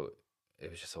 So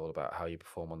it was just all about how you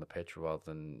perform on the pitch rather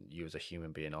than you as a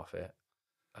human being off it.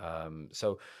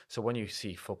 So when you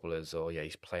see footballers, oh yeah,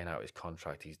 he's playing out his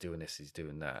contract, he's doing this, he's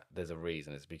doing that, there's a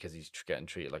reason. It's because he's getting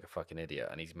treated like a fucking idiot,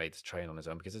 and he's made to train on his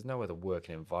own, because there's no other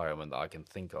working environment that I can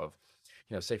think of.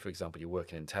 Say for example, you're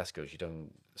working in Tesco's, you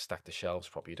don't stack the shelves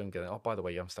properly. You don't get, oh, by the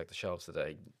way, you haven't stacked the shelves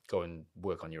today. Go and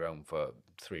work on your own for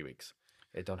 3 weeks.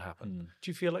 It don't happen. Do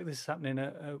you feel like this is happening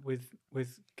with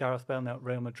Gareth Bale now at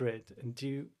Real Madrid? And do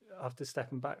you, after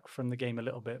stepping back from the game a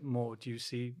little bit more, do you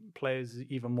see players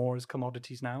even more as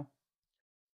commodities now?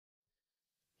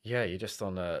 Yeah, you're just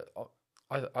on a.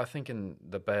 I think in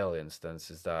the Bale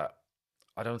instance is that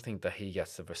I don't think that he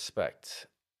gets the respect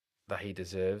that he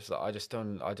deserves. Like, I just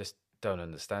don't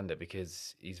understand it,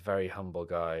 because he's a very humble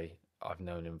guy. I've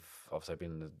known him. Obviously, I've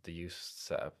been in the youth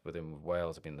setup with him with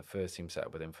Wales. I've been in the first team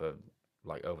setup with him for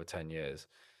like over 10 years,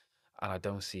 and I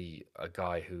don't see a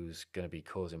guy who's going to be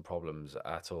causing problems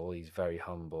at all. He's very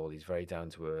humble. He's very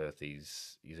down to earth.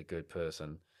 He's a good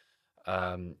person.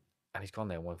 Um, and he's gone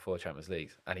there and won 4 Champions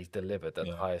Leagues, and he's delivered at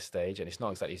the highest stage. And it's not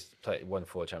exactly won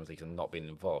 4 Champions Leagues and not been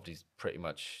involved. He's pretty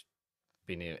much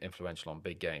been influential on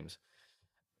big games.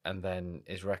 And then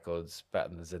his record's better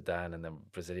than Zidane and then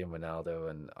Brazilian Ronaldo.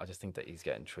 And I just think that he's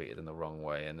getting treated in the wrong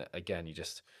way. And again,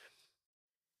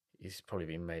 he's probably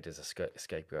been made as a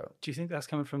scapegoat. Do you think that's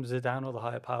coming from Zidane or the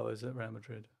higher powers at Real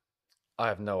Madrid? I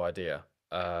have no idea.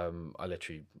 I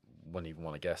literally wouldn't even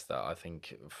want to guess that.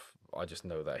 I just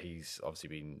know that he's obviously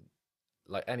been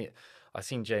like any. I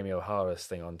seen Jamie O'Hara's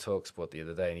thing on Talksport the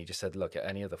other day, and he just said, "Look, at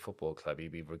any other football club,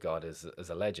 he'd be regarded as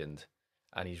a legend."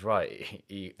 And he's right.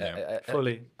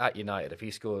 Fully. At United, if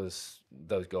he scores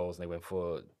those goals and they win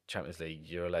 4 Champions League,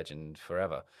 you're a legend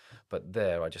forever. But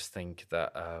there, I just think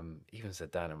that even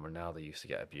Zidane and Ronaldo used to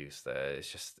get abuse. There,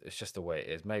 it's just the way it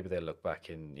is. Maybe they'll look back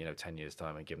in 10 years'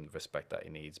 time and give him the respect that he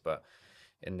needs. But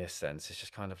in this sense, it's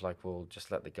just kind of like, well,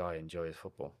 just let the guy enjoy his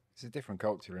football. It's a different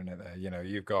culture in it there.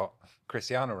 You've got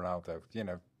Cristiano Ronaldo,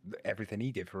 everything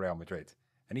he did for Real Madrid,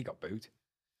 and he got booed.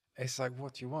 It's like,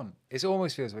 what do you want? It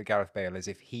almost feels with Gareth Bale as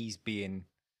if he's being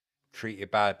treated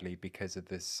badly because of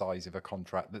the size of a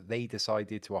contract that they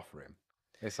decided to offer him.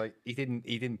 It's like he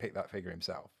didn't pick that figure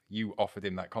himself. You offered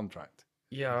him that contract.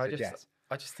 Yeah,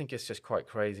 I just think it's just quite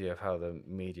crazy of how the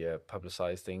media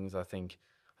publicize things. I think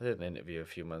I did an interview a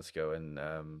few months ago, and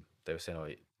they were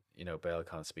saying, "Oh, Bale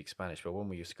can't speak Spanish." But when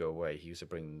we used to go away, he used to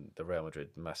bring the Real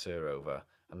Madrid masseur over,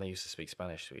 and they used to speak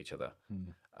Spanish to each other.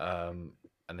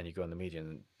 And then you go in the media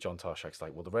and John Tarshak's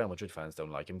like, well, the Real Madrid fans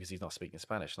don't like him because he's not speaking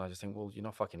Spanish. And I just think, well, you're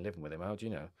not fucking living with him. How do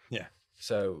you know? Yeah.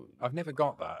 So I've never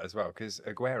got that as well, because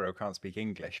Aguero can't speak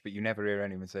English, but you never hear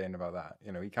anyone saying about that.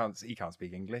 You know, he can't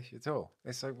speak English at all.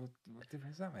 It's like, what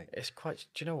difference does that make? it's quite.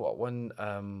 Do you know what? When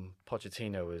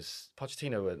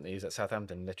Pochettino, when he was at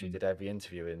Southampton, literally did every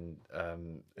interview in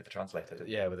With the translator.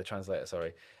 yeah, with the translator.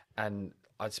 Sorry, and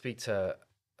I'd speak to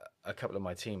a couple of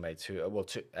my teammates two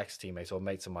ex-teammates or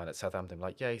mates of mine at Southampton,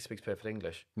 like, yeah, he speaks perfect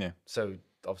English. Yeah. So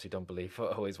obviously, don't believe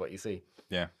always what you see.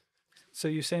 Yeah. So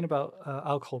you're saying about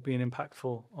alcohol being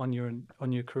impactful on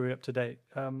your career up to date.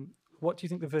 What do you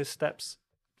think the first steps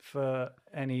for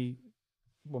anyone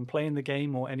playing the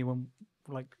game or anyone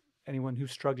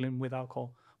who's struggling with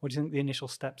alcohol? What do you think the initial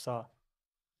steps are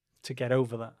to get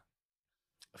over that?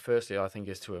 Firstly, I think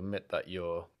is to admit that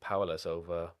you're powerless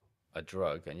over a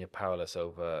drug and you're powerless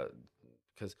over,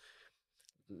 because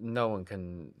no one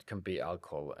can beat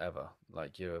alcohol ever.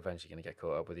 Like, you're eventually going to get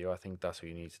caught up with you. I think that's what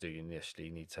you need to do. You initially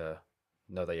need to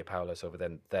know that you're powerless over,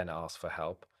 then ask for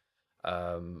help.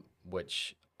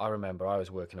 Which I remember I was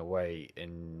working away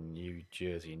in New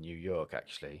Jersey and New York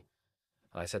actually,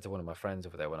 and I said to one of my friends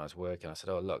over there when I was working, I said,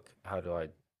 "Oh, look,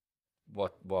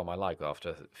 what am I like after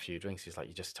a few drinks?" He's like,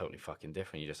 "You're just totally fucking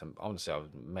different. Honestly, I was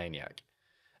a maniac."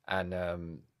 And I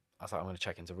was like, "I'm going to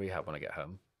check into rehab when I get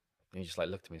home." And he just like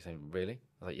looked at me saying, "Really?"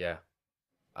 I was like, "Yeah."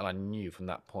 And I knew from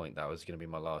that point that was going to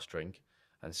be my last drink.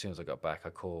 And as soon as I got back, I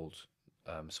called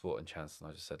Sporting Chance and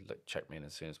I just said, "Look, check me in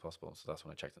as soon as possible." So that's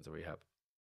when I checked into rehab.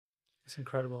 It's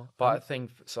incredible. But I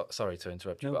think, sorry to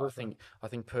interrupt you, No, but go I for it.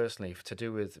 think personally, to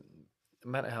do with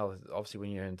mental health, obviously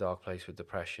when you're in a dark place with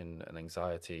depression and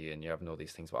anxiety and you're having all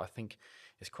these things, but I think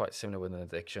it's quite similar with an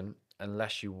addiction.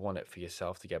 Unless you want it for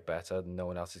yourself to get better, no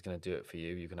one else is going to do it for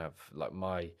you. You can have, like,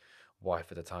 my wife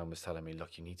at the time was telling me,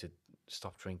 "Look, you need to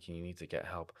stop drinking, you need to get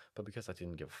help." But because I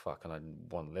didn't give a fuck and I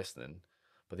wasn't listening,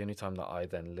 but the only time that I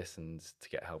then listened to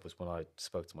get help was when I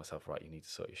spoke to myself, right, you need to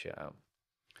sort your shit out.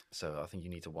 So I think you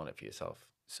need to want it for yourself.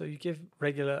 So you give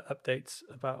regular updates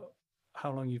about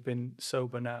how long you've been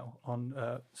sober now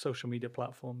on social media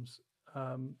platforms.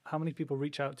 How many people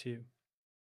reach out to you?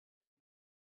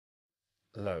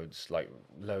 Loads, like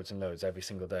loads and loads every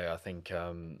single day. I think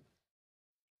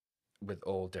with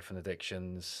all different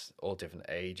addictions, all different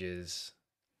ages.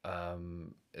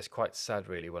 It's quite sad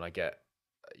really when I get,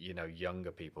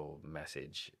 younger people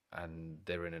message and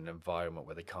they're in an environment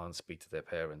where they can't speak to their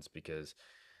parents because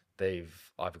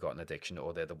they've either got an addiction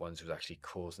or they're the ones who's actually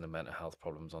causing the mental health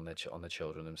problems on the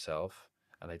children themselves,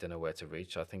 and they don't know where to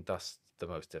reach. I think that's the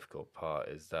most difficult part,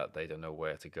 is that they don't know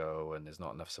where to go and there's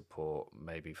not enough support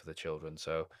maybe for the children.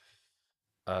 So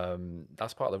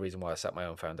that's part of the reason why I set my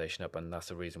own foundation up, and that's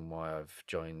the reason why I've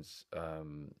joined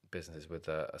businesses with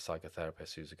a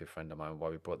psychotherapist who's a good friend of mine, why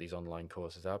we brought these online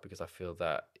courses out, because I feel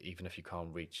that even if you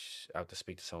can't reach out to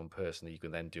speak to someone personally, you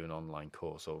can then do an online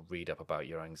course or read up about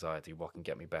your anxiety, what can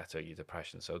get me better, your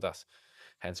depression. So that's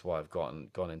hence why I've gone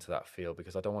into that field,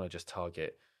 because I don't want to just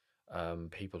target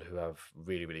people who have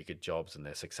really, really good jobs and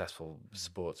they're successful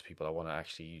sports people. I want to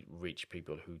actually reach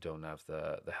people who don't have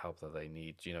the help that they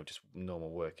need, just normal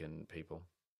working people.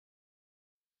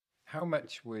 How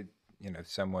much would,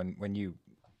 someone, when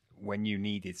you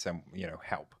needed some,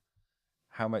 help,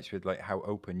 how much would, like, how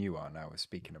open you are now with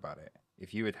speaking about it?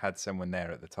 If you had someone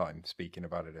there at the time speaking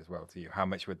about it as well to you, how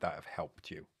much would that have helped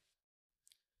you?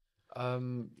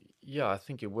 Yeah, I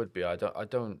think it would be. I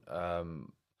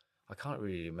can't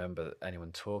really remember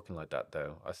anyone talking like that,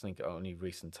 though. I think only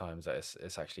recent times that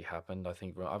it's actually happened. I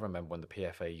remember when the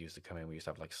PFA used to come in, we used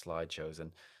to have like slideshows,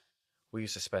 and we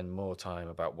used to spend more time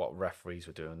about what referees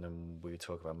were doing than we would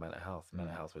talk about mental health.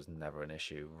 Mental health was never an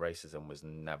issue. Racism was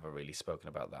never really spoken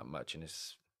about that much, and it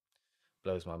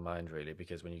blows my mind really,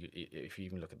 because if you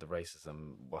even look at the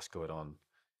racism, what's going on,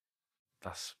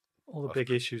 that's All the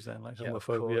big issues then, like of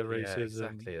homophobia, course, yeah, racism,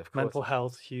 exactly. Of mental course.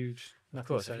 health, huge. Of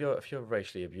course, if you're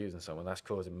racially abusing someone, that's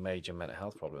causing major mental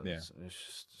health problems. Yeah.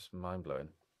 It's just mind blowing.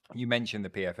 You mentioned the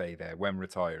PFA there. When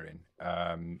retiring,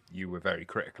 you were very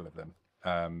critical of them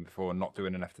for not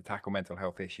doing enough to tackle mental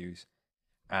health issues,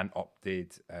 and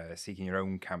opted seeking your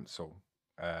own counsel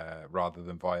rather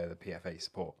than via the PFA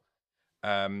support.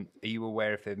 Are you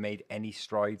aware if they've made any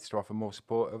strides to offer more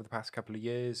support over the past couple of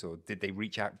years, or did they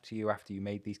reach out to you after you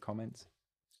made these comments?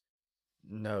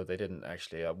 No, they didn't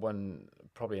actually. One,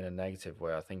 probably in a negative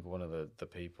way. I think one of the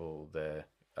people there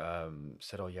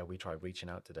said, "Oh yeah, we tried reaching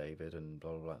out to David and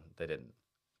blah blah blah." They didn't.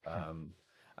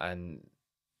 And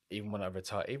even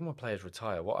when players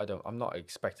retire, I'm not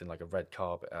expecting like a red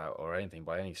carpet out or anything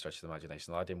by any stretch of the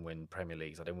imagination. I didn't win Premier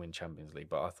Leagues, I didn't win Champions League,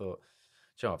 but I thought,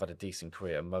 I've had a decent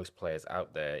career. Most players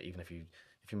out there, even if you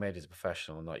if you made it as a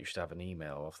professional or not, you should have an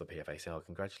email off the PFA saying, "Oh,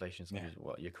 congratulations on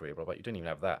your career," blah, blah. You didn't even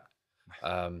have that.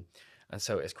 And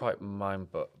so it's quite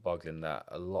mind-boggling that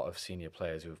a lot of senior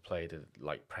players who have played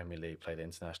like Premier League, played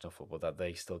international football, that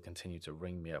they still continue to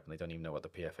ring me up and they don't even know what the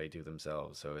PFA do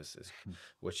themselves. So it's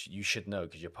which you should know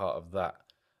because you're part of that.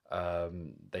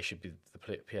 They should be, the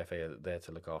PFA are there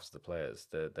to look after the players,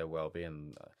 their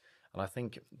well-being. And I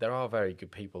think there are very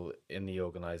good people in the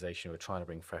organisation who are trying to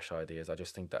bring fresh ideas. I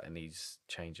just think that it needs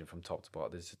changing from top to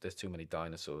bottom. There's too many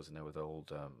dinosaurs in there with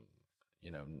old,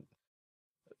 you know,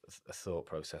 a thought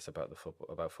process about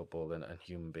football and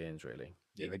human beings, really.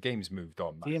 Yeah, the game's moved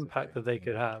on. The impact that they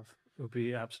could have would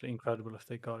be absolutely incredible if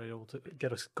they got it all to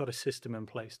got a system in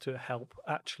place to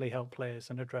actually help players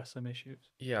and address some issues.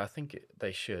 Yeah, I think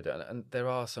they should, and there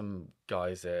are some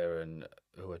guys there and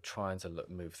who are trying to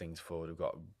move things forward. Who've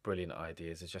got brilliant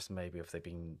ideas. It's just maybe if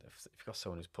you've got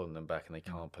someone who's pulling them back and they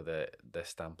can't put their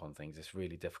stamp on things, it's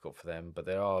really difficult for them. But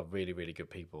there are really, really good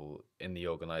people in the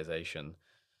organisation.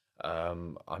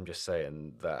 I'm just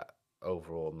saying that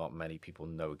overall, not many people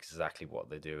know exactly what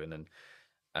they're doing,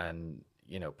 and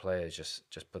you know, players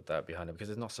just put that behind them because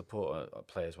there's not support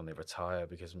players when they retire,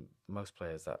 because most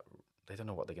players that they don't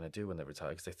know what they're going to do when they retire,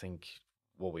 because they think,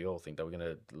 well, we all think that we're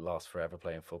going to last forever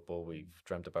playing football. We've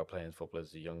dreamt about playing football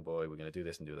as a young boy. We're going to do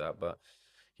this and do that, but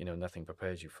you know, nothing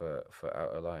prepares you for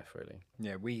outer life, really.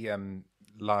 Yeah, we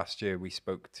last year we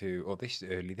spoke to, or this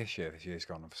year's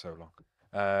gone on for so long.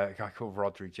 A guy called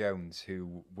Rodri Jones,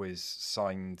 who was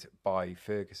signed by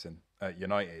Ferguson at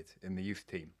United in the youth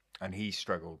team, and he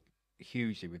struggled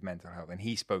hugely with mental health. And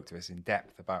he spoke to us in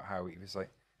depth about how he was like,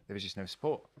 there was just no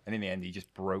support, and in the end, he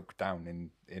just broke down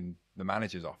in the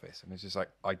manager's office, and it's just like,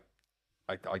 I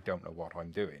don't know what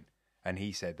I'm doing. And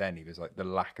he said then he was like, the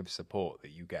lack of support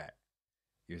that you get,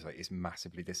 he was like, it's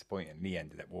massively disappointing. And he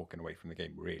ended up walking away from the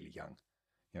game really young.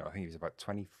 You know, I think he was about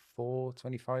 24,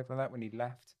 25 like that when he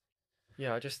left.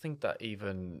 Yeah, I just think that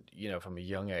even, you know, from a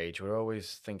young age, we're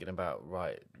always thinking about,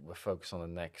 right, we're focused on the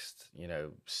next, you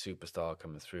know, superstar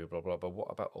coming through, blah, blah. But what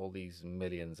about all these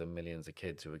millions and millions of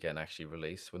kids who are getting actually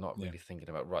released? We're not really thinking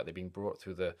about, right, they're being brought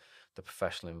through the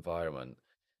professional environment,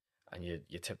 and you're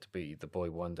tipped to be the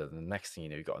boy wonder. And the next thing you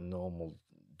know, you've got a normal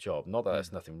job. Not that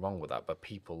there's nothing wrong with that, but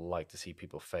people like to see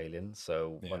people failing.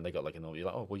 So when they got like a normal, you're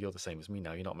like, oh, well, you're the same as me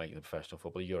now. You're not making the professional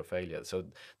football. You're a failure. So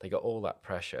they got all that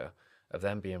pressure of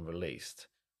them being released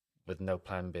with no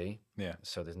plan B. Yeah.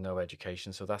 So there's no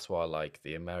education. So that's why I like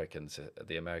the American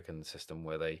system,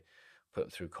 where they put them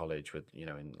through college with, you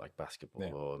know, in like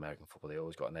basketball or American football, they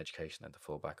always got an education then to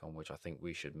fall back on, which I think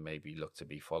we should maybe look to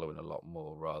be following a lot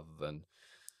more, rather than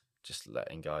just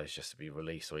letting guys just to be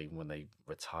released, or even when they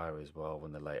retire as well,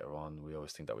 when they're later on. We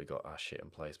always think that we got our shit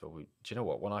in place, but do you know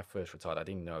what? When I first retired, I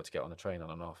didn't know how to get on a train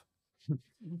on and off.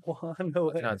 What? No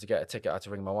way. I had to get a ticket. I had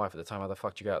to ring my wife at the time. How the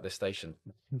fuck do you get out this station?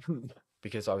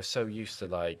 Because I was so used to,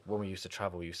 like, when we used to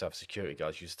travel, we used to have security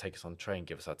guards who used to take us on the train,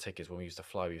 give us our tickets. When we used to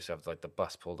fly, we used to have like the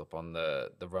bus pulled up on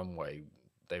the runway.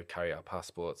 They would carry our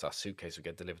passports. Our suitcase would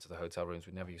get delivered to the hotel rooms.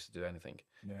 We never used to do anything.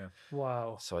 Yeah.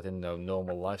 Wow. So I didn't know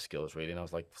normal life skills really, and I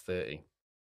was like 30.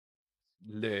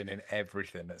 Learning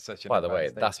everything at such an By the way,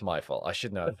 advanced that's age. my fault. I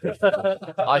should know.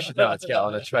 I should know how to get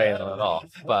on a train on and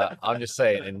off. But I'm just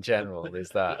saying, in general, is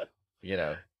that, you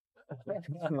know,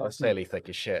 I was fairly thick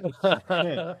as shit.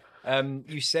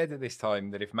 You said at this time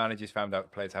that if managers found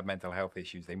out players had mental health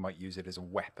issues, they might use it as a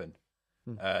weapon,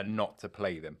 not to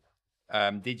play them.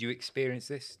 Did you experience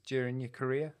this during your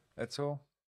career at all?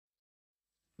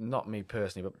 Not me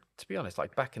personally, but to be honest,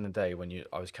 like back in the day when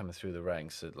I was coming through the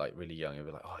ranks, like really young, you'd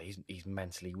be like, oh, he's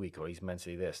mentally weak, or he's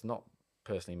mentally this. Not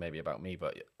personally maybe about me,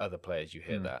 but other players, you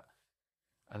hear that.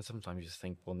 And sometimes you just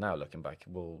think, well, now looking back,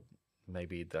 well,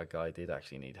 maybe that guy did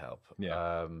actually need help.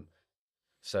 Yeah.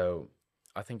 So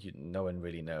I think no one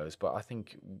really knows. But I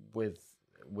think with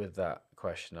that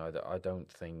question, I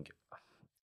don't think...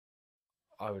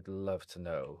 I would love to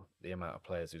know the amount of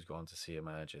players who's gone to see a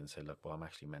manager and say, look, well, I'm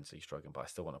actually mentally struggling, but I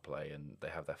still want to play, and they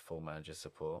have their full manager's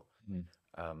support.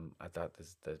 I doubt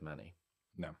there's many.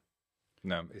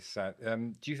 No, it's sad.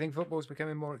 Do you think football's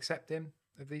becoming more accepting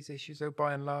of these issues, though,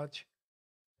 by and large?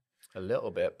 A little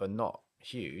bit, but not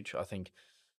huge. I think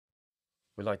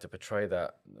we like to portray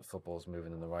that football's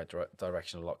moving in the right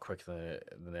direction a lot quicker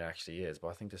than it actually is. But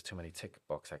I think there's too many tick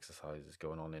box exercises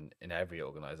going on in every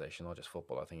organisation, not just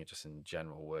football. I think it's just in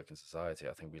general work in society.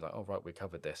 I think we like, oh, right, we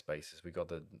covered this basis. We got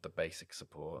the basic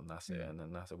support, and that's it. And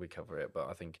then that's it, we cover it. But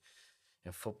I think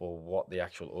in football, what the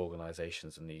actual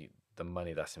organisations and the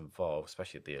money that's involved,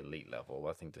 especially at the elite level,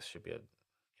 I think there should be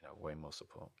way more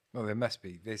support. Well, there must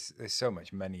be. There's so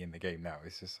much money in the game now.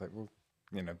 It's just like, well,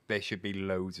 there should be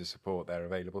loads of support there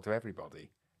available to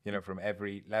everybody, from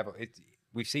every level.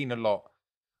 We've seen a lot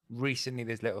recently.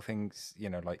 There's little things,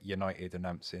 like United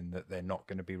announcing that they're not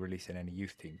going to be releasing any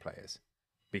youth team players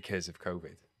because of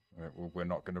COVID. We're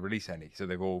not going to release any. So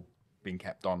they've all been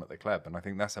kept on at the club. And I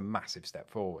think that's a massive step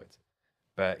forward.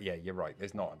 But yeah, you're right.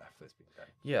 There's not enough that's been done.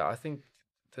 Yeah, I think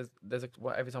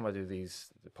every time I do these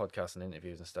podcasts and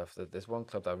interviews and stuff, there's one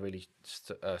club that really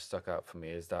stuck out for me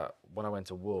is that when I went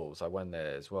to Wolves, I went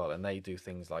there as well, and they do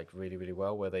things like really, really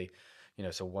well where they,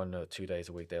 so 1 or 2 days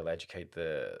a week they'll educate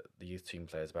the youth team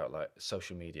players about like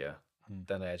social media,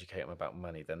 then they educate them about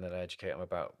money, then they educate them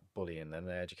about bullying, then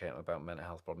they educate them about mental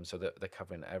health problems. So they're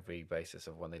covering every basis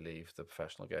of when they leave the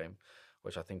professional game,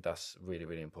 which I think that's really,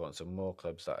 really important. So more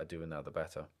clubs that are doing that, the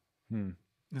better.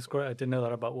 That's great. I didn't know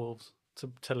that about Wolves.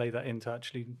 To lay that in, to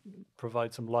actually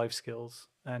provide some life skills,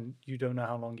 and you don't know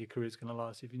how long your career is going to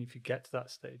last. Even if you get to that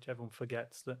stage, everyone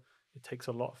forgets that it takes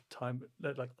a lot of time,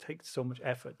 like takes so much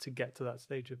effort to get to that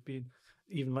stage of being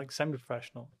even like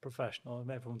semi-professional, professional, and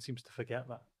everyone seems to forget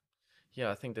that. Yeah,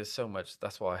 I think there's so much.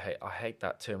 That's why I hate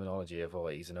that terminology of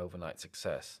he's an overnight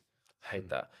success. I hate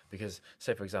that because,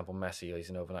 say for example, Messi,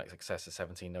 he's an overnight success at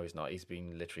 17. No, he's not. He's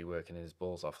been literally working his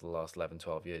balls off for the last 11,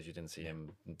 12 years. You didn't see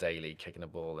him daily kicking a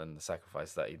ball and the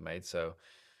sacrifice that he'd made. So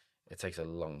it takes a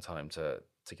long time to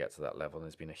get to that level, and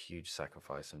there's been a huge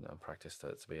sacrifice and practice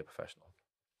to be a professional.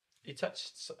 You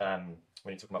touched, when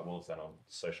you're talking about Wolves then, on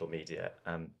social media.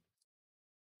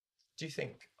 Do you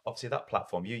think, obviously that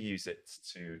platform, you use it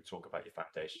to talk about your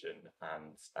foundation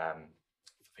and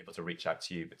for people to reach out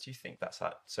to you, but do you think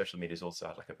social media's also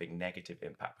had like a big negative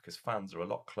impact because fans are a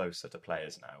lot closer to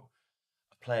players now?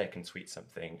 A player can tweet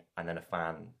something and then a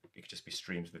fan, it could just be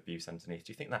streams with abuse underneath.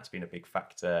 Do you think that's been a big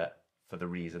factor for the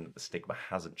reason that the stigma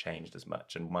hasn't changed as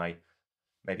much and why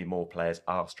maybe more players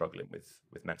are struggling with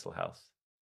mental health?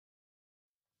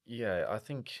 Yeah, I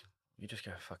think you just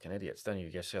get fucking idiots, don't you?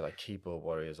 You get like keyboard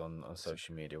warriors on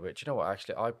social media, which, you know what,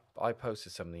 actually, I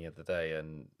posted something the other day,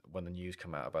 and when the news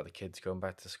came out about the kids going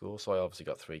back to school, so I obviously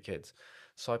got 3 kids.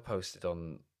 So I posted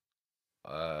on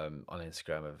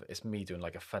Instagram of it's me doing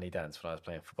like a funny dance when I was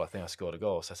playing football. I think I scored a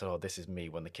goal. So I said, oh, this is me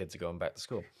when the kids are going back to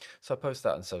school. So I posted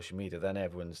that on social media. Then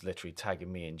everyone's literally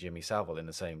tagging me and Jimmy Savile in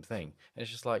the same thing. And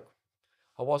it's just like,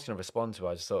 I was going to respond to it.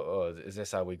 I just thought, oh, is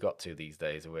this how we got to these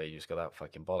days where you just got that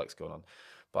fucking bollocks going on?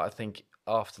 But I think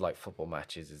after like football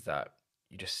matches is that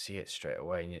you just see it straight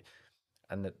away.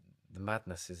 And the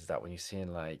madness is that when you're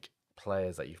seeing like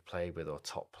players that you've played with or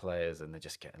top players and they're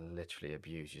just getting literally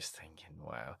abused, you're just thinking,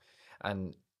 wow.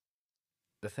 And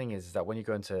the thing is that when you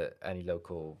go into any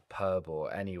local pub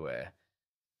or anywhere,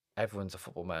 everyone's a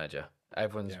football manager.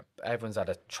 Everyone's had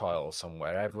a trial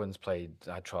somewhere. Everyone's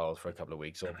had trials for a couple of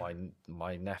weeks, or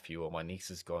my nephew or my niece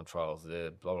has gone trials. Blah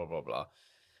blah blah blah,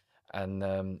 and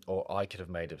or I could have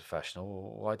made it professional.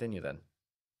 Well, why didn't you then?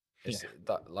 It's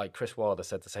that, like Chris Wilder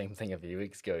said the same thing a few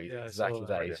weeks ago. Exactly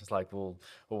that. It's just like, well,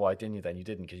 why didn't you then? You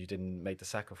didn't because you didn't make the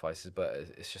sacrifices. But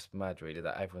it's just mad, really,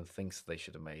 that everyone thinks they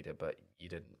should have made it, but you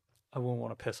didn't. I wouldn't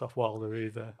want to piss off Wilder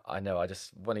either. I know.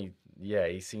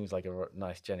 He seems like a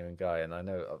nice, genuine guy, and I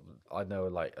know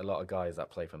like a lot of guys that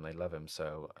play for him, they love him.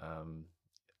 So,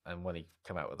 and when he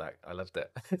came out with that, I loved it.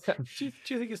 do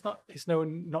you think it's not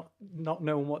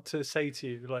knowing what to say to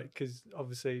you, like, because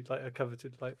obviously like a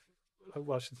coveted like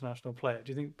Welsh international player?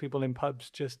 Do you think people in pubs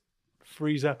just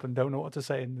freeze up and don't know what to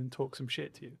say and then talk some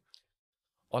shit to you?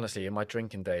 Honestly, in my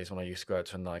drinking days, when I used to go out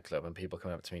to a nightclub and people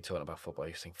come up to me talking about football, I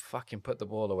used to think, fucking put the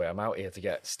ball away. I'm out here to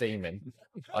get steaming.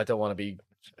 I don't want to be,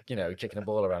 kicking a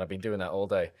ball around. I've been doing that all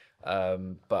day.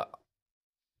 But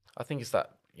I think it's that,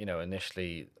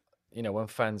 initially, when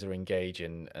fans are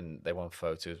engaging and they want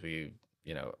photos with you,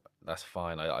 that's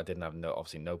fine. I didn't have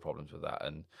obviously no problems with that.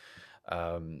 And,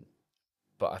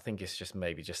 but I think it's just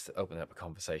maybe just opening up a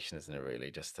conversation, isn't it?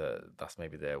 Really, that's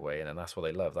maybe their way in, and that's what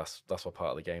they love. That's what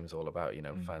part of the game's all about.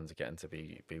 Fans are getting to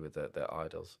be with their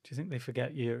idols. Do you think they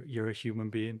forget you're a human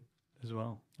being as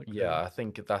well? I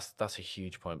think that's a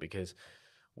huge point, because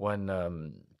when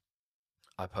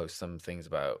I post some things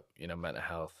about mental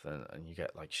health and you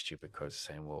get like stupid quotes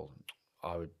saying, well,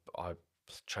 I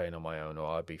train on my own,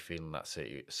 or I'd be feeling that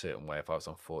certain way if I was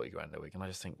on 40 grand a week, and I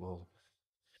just think, well,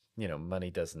 money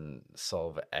doesn't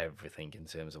solve everything in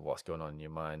terms of what's going on in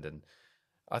your mind. And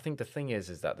I think the thing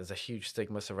is that there's a huge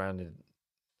stigma surrounding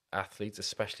athletes,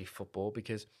 especially football,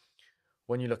 because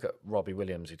when you look at Robbie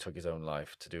Williams, who took his own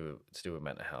life to do with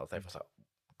mental health, everyone's like,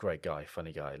 great guy,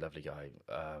 funny guy, lovely guy,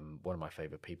 one of my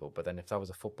favorite people. But then if that was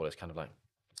a footballer, it's kind of like,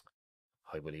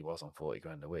 He was on 40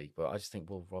 grand a week, but I just think,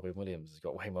 well, Robin Williams has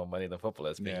got way more money than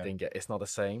footballers, but Yeah. you didn't get. It's not the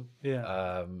same.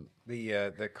 Yeah.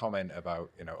 The comment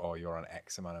about, oh, you're on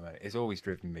X amount of money, it's always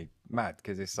driven me mad,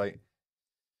 because it's like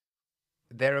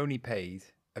they're only paid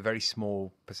a very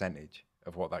small percentage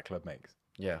of what that club makes.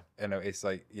 Yeah. It's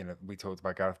like, we talked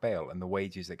about Gareth Bale and the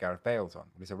wages that Gareth Bale's on.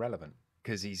 It's irrelevant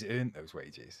because he's earned those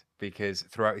wages, because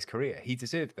throughout his career he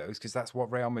deserved those, because that's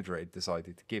what Real Madrid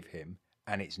decided to give him,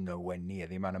 and it's nowhere near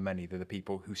the amount of money that the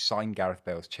people who sign Gareth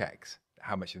Bale's checks,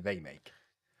 how much do they make?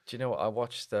 Do you know what? I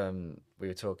watched, we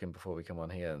were talking before we come on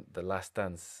here, The Last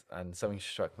Dance, and something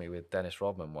struck me with Dennis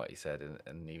Rodman, what he said,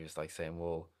 and he was like saying,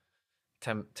 well,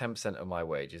 10% of my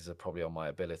wages are probably on my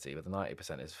ability, but the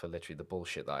 90% is for literally the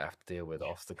bullshit that I have to deal with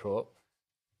off the court.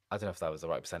 I don't know if that was the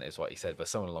right percentage, what he said, but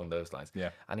something along those lines.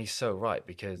 Yeah. And he's so right,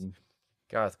 because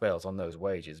Gareth Bale's on those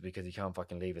wages because he can't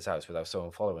fucking leave his house without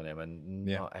someone following him, and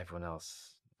not everyone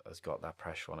else has got that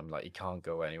pressure on him. Like, he can't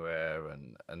go anywhere,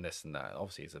 and this and that. And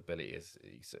obviously, his ability is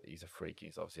he's a freak.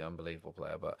 He's obviously an unbelievable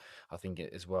player, but I think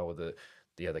as well with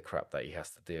the other crap that he has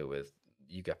to deal with,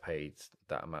 you get paid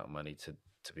that amount of money to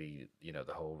be,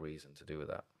 the whole reason to do with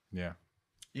that. Yeah.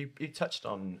 You touched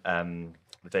on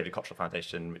the David Cotterill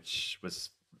Foundation, which was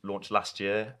launched last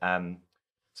year.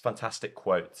 It's a fantastic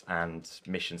quote and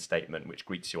mission statement which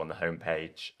greets you on the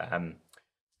homepage.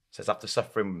 Says, after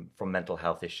suffering from mental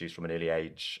health issues from an early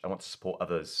age, I want to support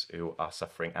others who are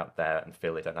suffering out there and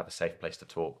feel they don't have a safe place to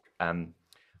talk.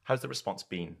 How's the response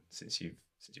been since you've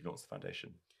launched the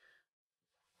foundation?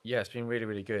 Yeah, it's been really,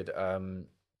 really good.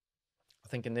 I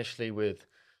think initially with,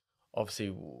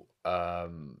 obviously, I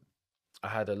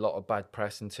had a lot of bad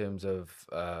press in terms of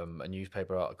a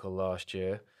newspaper article last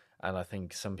year, and I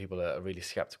think some people are really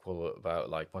skeptical about,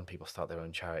 like, when people start their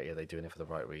own charity, are they doing it for the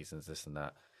right reasons, this and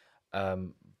that.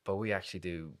 But we actually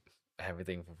do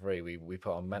everything for free. We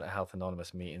put on Mental Health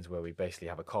Anonymous meetings where we basically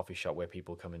have a coffee shop where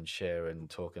people come and share and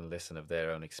talk and listen of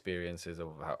their own experiences of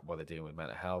what they're doing with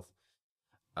mental health.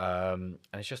 And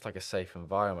it's just like a safe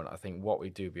environment. I think what we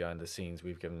do behind the scenes,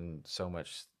 we've given so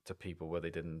much to people where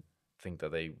they didn't think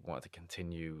that they wanted to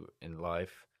continue in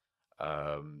life.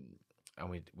 And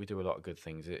we do a lot of good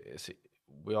things.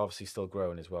 We're obviously still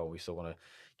growing as well. We still want to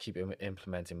keep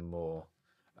implementing more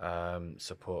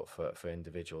support for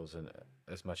individuals, and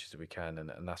as much as we can,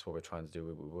 and that's what we're trying to do.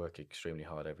 We work extremely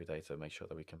hard every day to make sure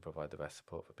that we can provide the best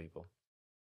support for people.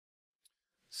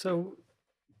 So,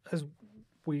 as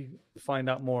we find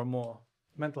out more and more,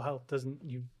 mental health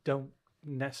you don't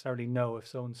necessarily know if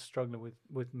someone's struggling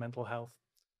with mental health.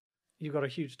 You've got a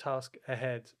huge task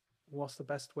ahead. What's the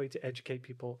best way to educate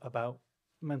people about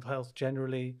mental health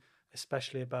generally,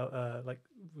 especially about like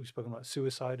we've spoken about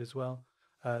suicide as well.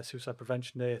 Suicide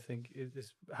Prevention Day, I think,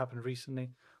 is happened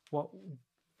recently.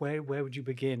 Where would you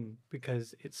begin?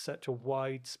 Because it's such a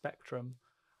wide spectrum,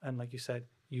 and like you said,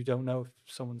 you don't know if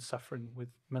someone's suffering with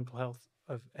mental health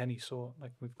of any sort.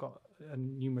 Like, we've got a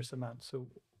numerous amount. So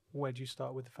where do you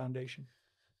start with the foundation?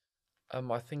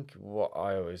 I think what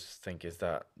I always think is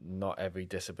that not every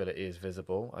disability is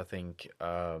visible. I think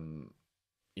a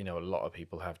lot of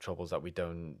people have troubles that we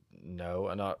don't know,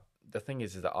 and the thing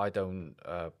is that I don't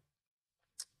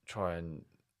try and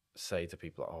say to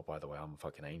people, oh, by the way, I'm a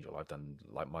fucking angel, I've done,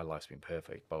 like, my life's been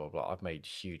perfect, blah blah blah. I've made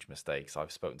huge mistakes,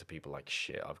 I've spoken to people like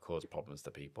shit, I've caused problems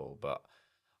to people, but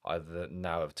I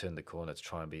now have turned the corner to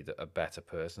try and be a better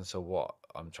person. So what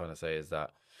I'm trying to say is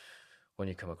that when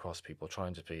you come across people, try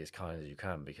and just be as kind as you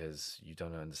can, because you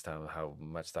don't understand how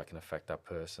much that can affect that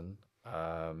person.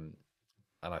 And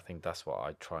I think that's what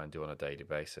I try and do on a daily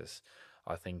basis.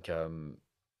 I think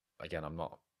again, I'm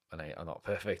not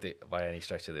perfect by any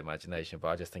stretch of the imagination, but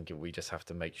I just think we just have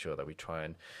to make sure that we try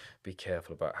and be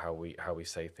careful about how we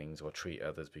say things or treat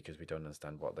others, because we don't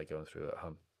understand what they're going through at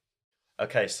home.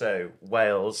 Okay, so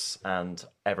Wales and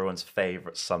everyone's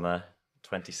favourite summer,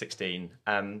 2016.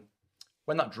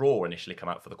 When that draw initially came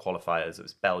out for the qualifiers, it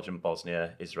was Belgium,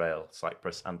 Bosnia, Israel,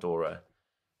 Cyprus, Andorra.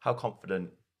 How confident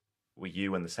were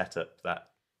you in the setup that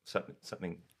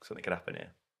something could happen here?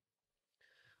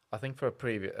 I think for a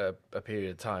period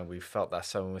of time, we felt that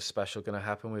something was special going to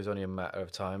happen. It was only a matter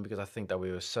of time, because I think that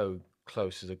we were so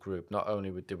close as a group. Not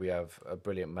only did we have a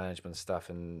brilliant management staff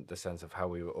in the sense of how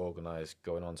we were organised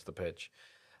going onto the pitch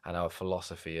and our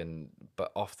philosophy,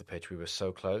 but off the pitch we were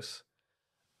so close.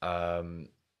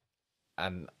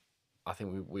 And I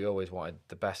think we always wanted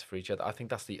the best for each other. I think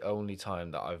that's the only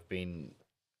time that I've been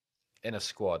in a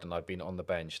squad and I've been on the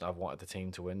bench and I've wanted the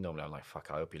team to win. Normally I'm like, fuck,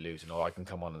 I hope you lose, or I can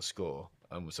come on and score,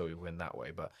 and so we win that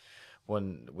way. But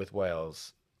with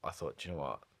Wales, I thought, do you know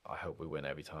what? I hope we win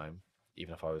every time,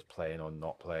 even if I was playing or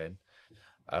not playing.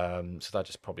 So that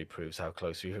just probably proves how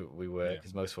close we were,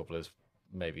 because most footballers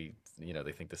maybe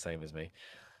they think the same as me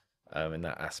in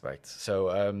that aspect.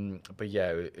 So, but yeah,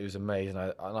 it was amazing.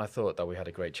 And I thought that we had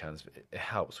a great chance. It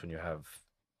helps when you have,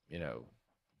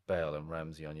 Bale and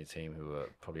Ramsey on your team, who are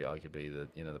probably arguably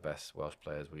the best Welsh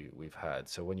players we've had.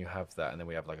 So when you have that, and then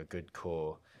we have like a good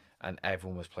core, and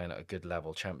everyone was playing at a good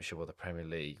level, Championship or the Premier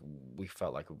League, we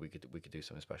felt like we could do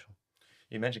something special.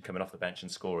 You mentioned coming off the bench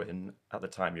and scoring. At the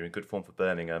time, you're in good form for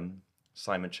Birmingham.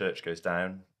 Simon Church goes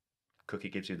down. Cookie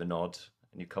gives you the nod,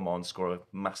 and you come on, score a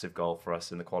massive goal for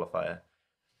us in the qualifier.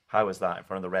 How was that in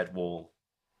front of the red wall,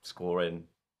 scoring?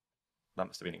 That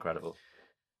must have been incredible.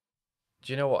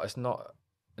 Do you know what? It's not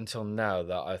until now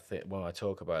that I think when I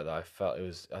talk about that,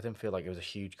 I didn't feel like it was a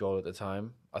huge goal at the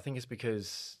time. I think it's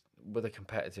because with the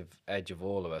competitive edge of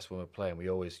all of us when we're playing, we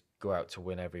always go out to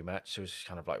win every match. So it's just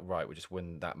kind of like, right, we just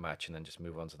win that match and then just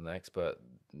move on to the next. But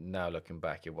now looking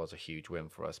back, it was a huge win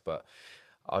for us. But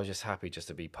I was just happy just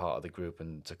to be part of the group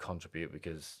and to contribute,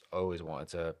 because I always wanted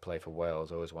to play for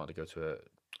Wales. I always wanted to go to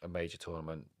a major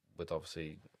tournament with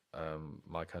obviously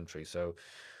my country. So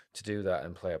to do that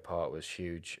and play a part was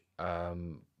huge.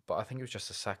 But I think it was just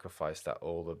a sacrifice that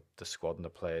all the squad and the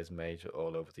players made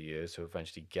all over the years to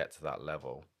eventually get to that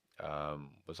level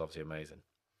was obviously amazing.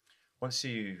 Once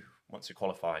you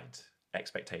qualified,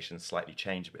 expectations slightly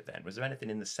changed a bit then. Was there anything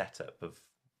in the setup of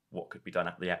what could be done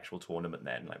at the actual tournament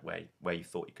then, like where you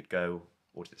thought you could go,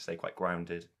 or did it stay quite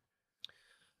grounded?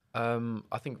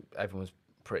 I think everyone was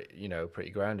pretty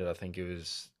grounded.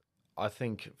 I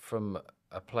think from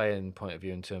a playing point of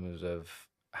view, in terms of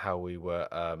how we were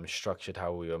structured,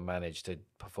 how we were managed to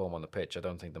perform on the pitch, I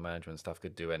don't think the management staff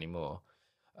could do any more.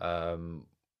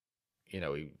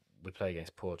 We play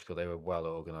against Portugal, they were well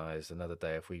organised. Another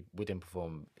day, if we didn't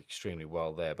perform extremely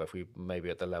well there, but if we maybe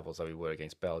at the levels that we were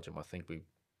against Belgium, I think we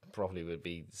probably would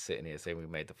be sitting here saying we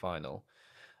made the final.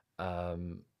 But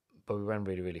we ran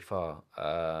really, really far.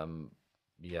 I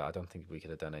don't think we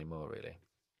could have done any more, really.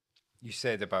 You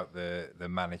said about the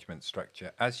management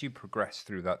structure. As you progressed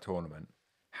through that tournament,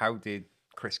 how did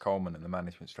Chris Coleman and the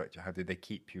management structure, how did they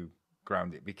keep you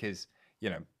grounded? Because,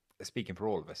 speaking for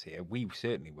all of us here, we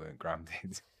certainly weren't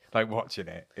grounded. Like watching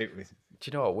it, it was.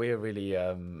 Do you know what? We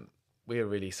were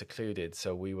really secluded.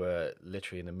 So we were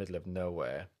literally in the middle of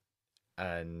nowhere,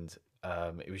 and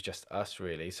it was just us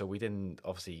really. So we didn't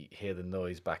obviously hear the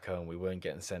noise back home. We weren't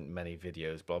getting sent many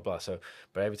videos, blah blah. So,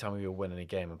 but every time we were winning a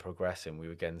game and progressing, we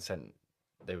were getting sent.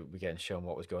 They were getting shown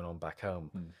what was going on back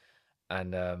home.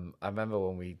 And I remember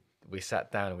when we sat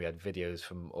down and we had videos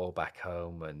from all back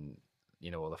home, and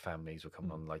all the families were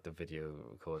coming on like the video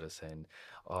recorder saying,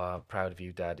 "Oh, I'm proud of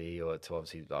you, Daddy," or to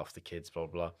obviously off the kids, blah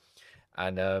blah.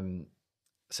 And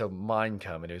so mine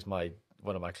come, and it was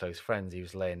one of my close friends. He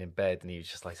was laying in bed and he was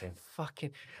just like saying,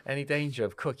 "Fucking any danger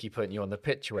of Cookie putting you on the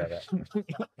pitch with it?"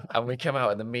 And we come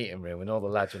out in the meeting room and all the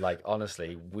lads were like,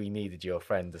 "Honestly, we needed your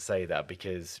friend to say that,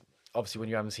 because obviously when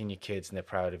you haven't seen your kids and they're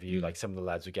proud of you, like some of the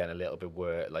lads were getting a little bit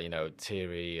worried, like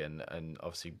teary, and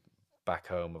obviously back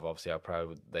home of obviously how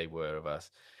proud they were of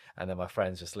us." And then my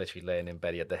friend's just literally laying in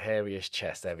bed. He had the hairiest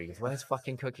chest ever. He goes, "When's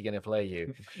fucking Cookie going to play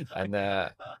you?" And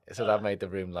so that made the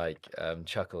room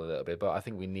chuckle a little bit. But I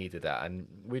think we needed that. And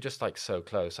we're just so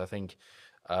close. I think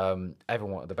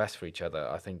everyone wanted the best for each other.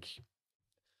 I think,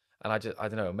 and I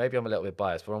don't know, maybe I'm a little bit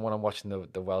biased, but when I'm watching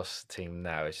the Welsh team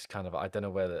now, it's just kind of, I don't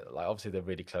know whether, obviously they're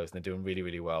really close and they're doing really,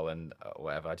 really well and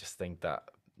whatever. I just think that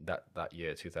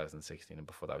year 2016 and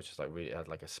before that was just really had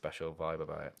a special vibe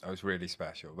about it. It was really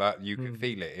special. That you could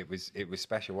feel it. It was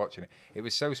special watching it. It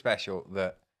was so special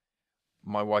that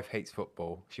my wife hates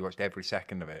football. She watched every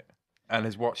second of it and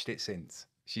has watched it since.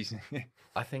 She's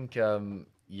I think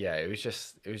it was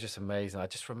just amazing. I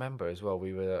just remember as well,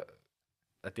 we were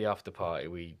at the after party,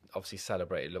 we obviously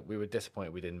celebrated. Look, we were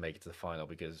disappointed we didn't make it to the final,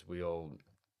 because we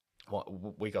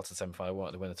got to the semi-final, we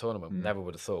wanted to win the tournament. Never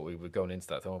would have thought we were going into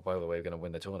that. By the way, we're going to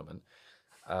win the tournament.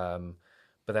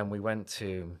 But then we went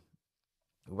to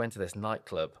this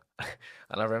nightclub,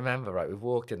 and I remember, we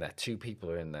walked in there. 2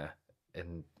 people are in there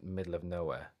in the middle of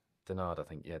nowhere. Denard, I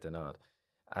think, Denard.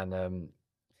 And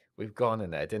we've gone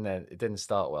in there. It didn't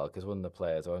start well, because one of the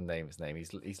players, I won't name his name,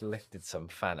 he's lifted some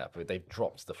fan up. They've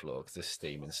dropped to the floor because there's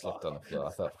steam and slipped on the floor.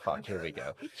 I thought, fuck, here we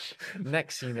go.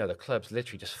 Next thing you know, the club's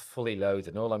literally just fully loaded,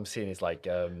 and all I'm seeing is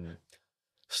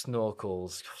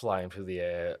snorkels flying through the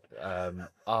air,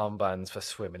 armbands for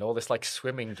swimming, all this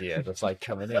swimming gear that's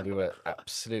coming in. We were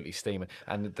absolutely steaming,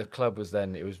 and the club was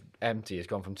empty. It's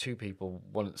gone from 2 people,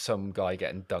 some guy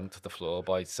getting dunked to the floor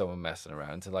by someone messing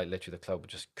around, to literally the club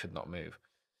just could not move.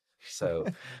 So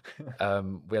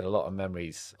we had a lot of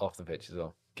memories off the pitch as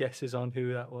well. Guesses on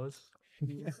who that was?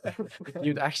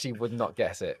 You actually would not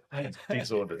guess it.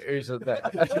 Disordered. Who's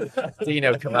that?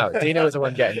 Dino come out. Dino was the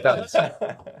one getting dumped.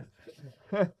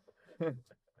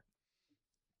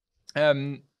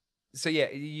 So yeah,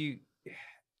 you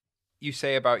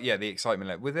say about the excitement.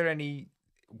 Like, were there any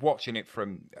watching it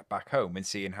from back home and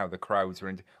seeing how the crowds were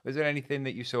into? Was there anything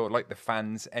that you saw, like the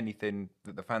fans? Anything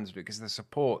that the fans were doing? Because the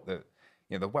support that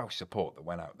the Welsh support that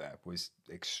went out there was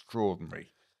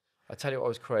extraordinary. I tell you what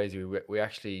was crazy. We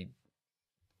actually,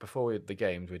 before the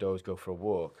games, we'd always go for a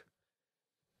walk.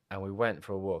 And we went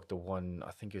for a walk, the one,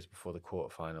 I think it was before the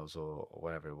quarterfinals or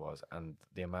whatever it was. And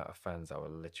the amount of fans that were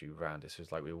literally around us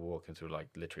was like we were walking through like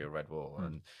literally a red wall.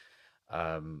 And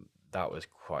that was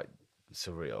quite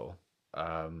surreal.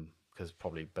 Because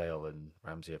probably Bale and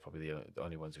Ramsey are probably the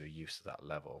only ones who are used to that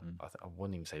level. I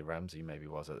wouldn't even say Ramsey maybe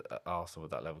was at Arsenal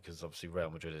at that level, because obviously Real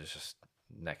Madrid is just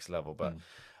next level. But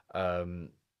I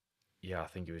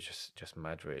think it was just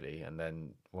mad, really. And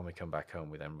then when we come back home,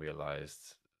 we then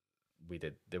realised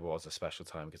there was a special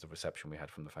time because the reception we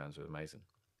had from the fans was amazing.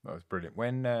 That was brilliant.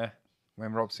 When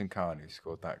Robson Kanu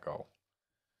scored that goal,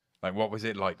 like, what was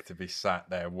it like to be sat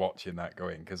there watching that go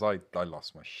in? Because I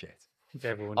lost my shit.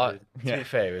 Everyone did. To be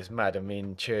fair, it was mad. I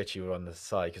mean, Churchy were on the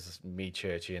side, because me,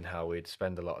 Churchy, and how we'd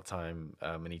spend a lot of time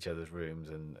in each other's rooms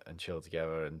and chill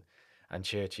together. And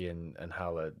Churchy and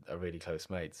Hal are really close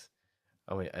mates.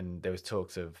 And there was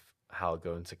talks of Hal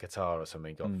going to Qatar or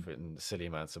something, got silly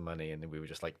amounts of money, and then we were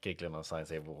just like giggling on the side,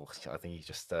 saying, "Well, I think he's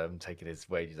just taking his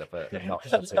wages up a notch."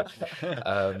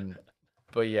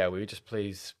 But yeah, we were just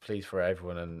pleased for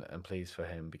everyone and pleased for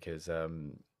him, because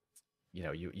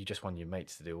you just want your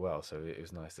mates to do well, so it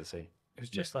was nice to see. It was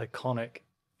just iconic.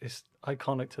 It's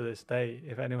iconic to this day.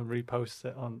 If anyone reposts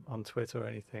it on Twitter or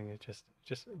anything, it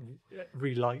just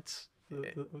relights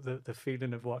the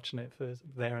feeling of watching it first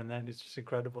there and then. It's just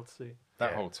incredible to see.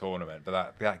 That whole tournament,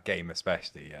 but that game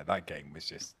especially, that game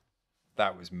was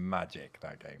that was magic,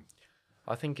 that game.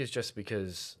 I think it's just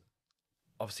because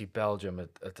obviously Belgium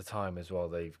at the time as well,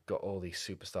 they've got all these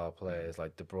superstar players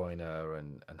like De Bruyne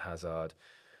and Hazard.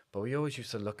 But we always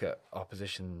used to look at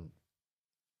opposition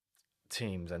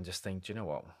teams and just think, do you know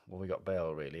what? Well, we got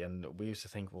Bale, really. And we used to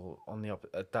think, well,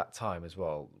 at that time as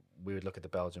well, we would look at the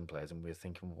Belgian players and we were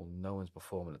thinking, well, no one's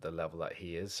performing at the level that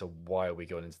he is, so why are we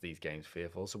going into these games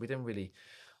fearful? So we didn't really...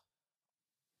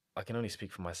 I can only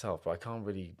speak for myself, but I can't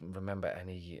really remember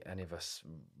any of us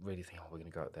really think, oh, we're going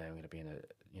to go out there and we're going to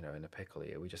be in a pickle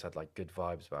here. We just had like good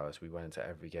vibes about us. We went into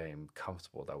every game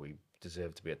comfortable that we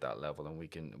deserve to be at that level, and we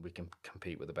can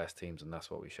compete with the best teams, and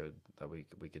that's what we showed that we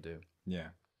could do. Yeah.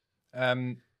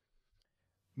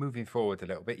 Moving forward a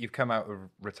little bit, you've come out of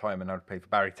retirement now to play for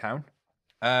Barry Town.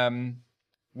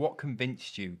 What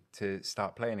convinced you to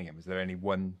start playing again? Was there any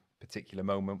one particular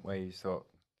moment where you thought,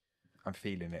 I'm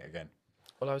feeling it again?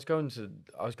 Well, I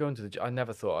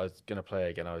never thought I was going to play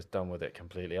again. I was done with it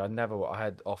completely. I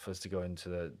had offers to go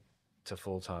into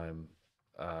full time,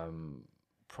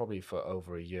 probably for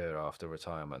over a year after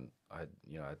retirement. I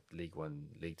had League One,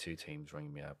 League Two teams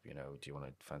ringing me up. Do you want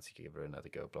to fancy give it another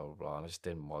go? Blah blah blah. And I just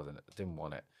didn't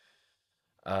want it.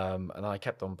 And I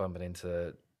kept on bumping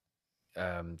into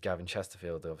Gavin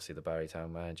Chesterfield, obviously the Barry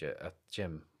Town manager, at the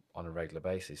gym on a regular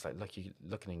basis. Like, look, you're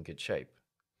looking in good shape.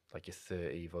 Like, you're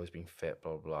 30, you've always been fit,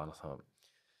 blah, blah, blah. And I thought,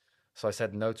 so I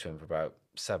said no to him for about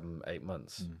 7-8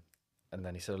 months. And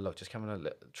then he said, look, just come on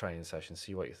a training session,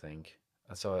 see what you think.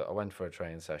 And so I went for a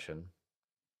training session.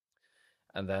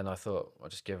 And then I thought, I'll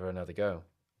just give her another go.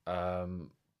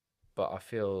 But I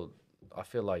feel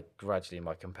like gradually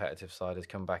my competitive side has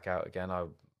come back out again.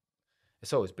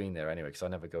 It's always been there anyway, because I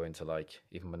never go into, like,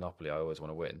 even Monopoly, I always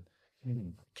want to win.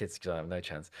 Kids don't have no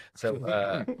chance.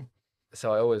 So...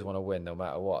 So I always want to win no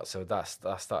matter what. So that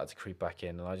started to creep back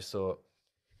in. And I just thought,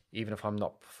 even if I'm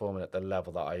not performing at the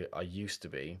level that I used to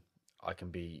be, I can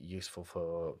be useful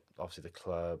for, obviously, the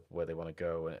club, where they want to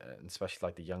go, and especially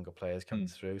like the younger players coming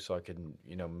through. So I can,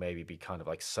 maybe be kind of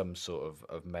like some sort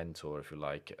of mentor, if you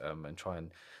like, and try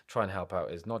and help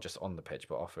out, is not just on the pitch,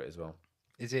 but off it as well.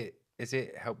 Is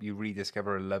it help you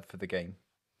rediscover a love for the game?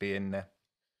 Being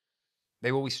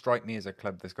they always strike me as a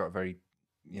club that's got a very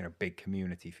big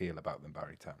community feel about them,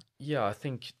 Barry Town. Yeah, I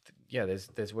think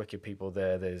there's wicked people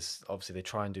there. There's obviously they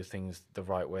try and do things the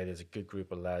right way. There's a good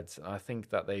group of lads, and I think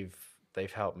that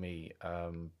they've helped me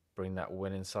bring that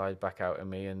winning side back out in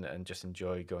me, and just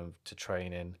enjoy going to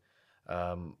training.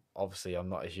 Obviously, I'm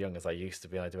not as young as I used to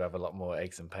be, and I do have a lot more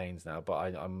aches and pains now.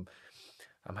 But I'm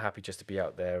happy just to be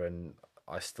out there, and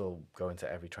I still go into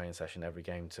every training session, every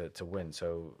game to win.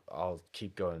 So I'll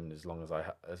keep going as long as I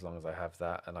have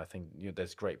that. And I think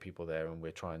there's great people there, and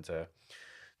we're trying to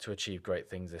to achieve great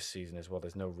things this season as well.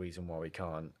 There's no reason why we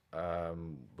can't.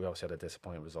 We obviously had a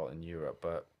disappointing result in Europe,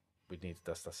 but we need to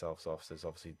dust ourselves off. So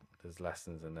there's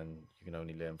lessons, and then you can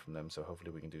only learn from them. So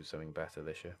hopefully we can do something better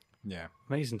this year. Yeah.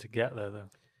 Amazing to get there, though.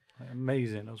 Like,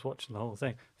 amazing. I was watching the whole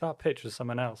thing. That pitch was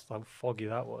someone else. How foggy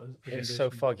that was. It's so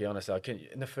foggy, honestly.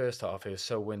 In the first half, it was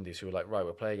so windy. So we were like, right,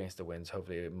 we'll play against the winds.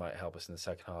 Hopefully it might help us in the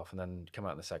second half. And then come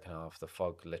out in the second half, the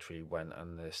fog literally went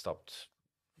and they stopped.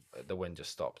 The wind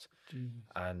just stopped. Jeez.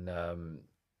 And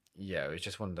yeah, it was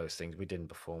just one of those things. We didn't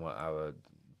perform at our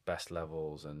best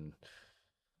levels, and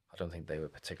I don't think they were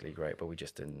particularly great, but we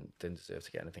just didn't deserve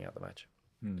to get anything out of the match.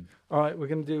 All right, we're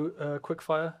going to do quick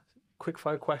fire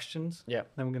questions. Yeah.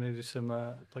 Then we're going to do some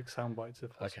like sound bites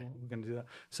if possible. Okay. We're going to do that.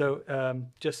 So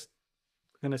just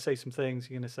going to say some things.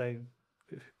 You're going to say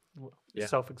Yeah.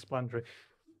 self-explanatory.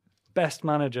 Best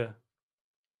manager.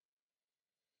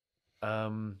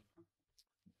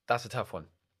 That's a tough one.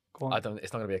 Go on.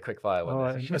 It's not going to be a quick fire one. All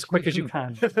right, as quick as you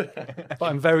can. But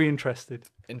I'm very interested.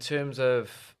 In terms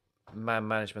of man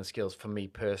management skills, for me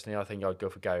personally, I think I'd go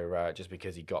for Gary Rowett just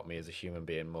because he got me as a human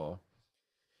being more.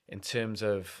 In terms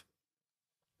of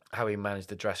how he managed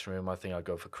the dressing room, I think I'd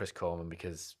go for Chris Coleman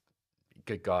because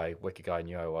good guy, wicked guy,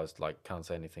 knew I was, like, can't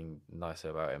say anything nicer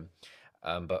about him.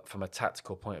 But from a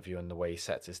tactical point of view and the way he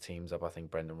sets his teams up, I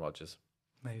think Brendan Rodgers.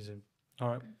 Amazing. All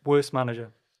right, worst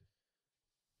manager.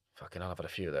 Fucking hell, I've had a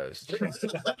few of those.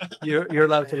 You're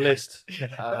allowed to list.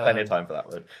 Plenty of time for that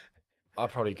one.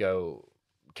 I'd probably go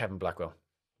Kevin Blackwell.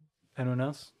 Anyone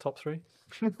else? Top three?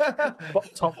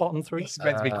 Top bottom three? It's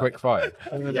meant to be quick fire.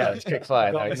 Yeah, it's quick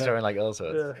fire. Got Now me he's there. throwing like all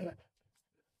sorts. Yeah.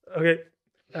 Okay.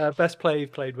 Best player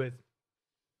you've played with?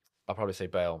 I'll probably say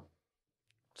Bale.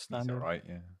 That's Standard. all right,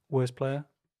 yeah. Worst player?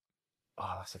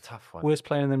 Oh, that's a tough one. Worst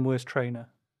player and then worst trainer.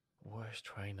 Worst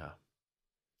trainer.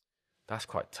 That's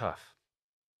quite tough.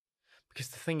 Because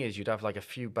the thing is, you'd have like a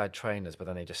few bad trainers, but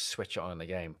then they just switch it on in the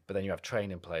game. But then you have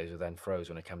training players who then froze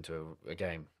when it come to a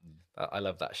game. I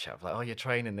love that shit. Like, oh, you're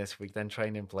training this week, then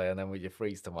training player, and then will you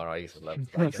freeze tomorrow? I used to love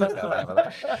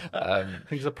that. I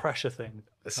think it's a pressure thing.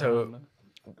 So,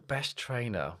 best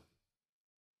trainer,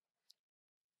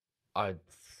 I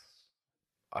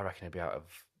reckon it'd be out of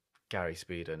Gary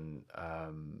Speed and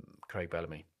Craig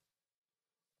Bellamy.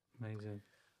 Amazing.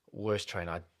 Worst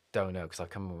trainer, I don't know because I've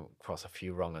come across a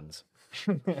few wrong uns.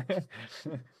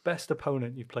 Best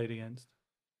opponent you've played against?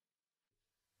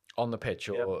 On the pitch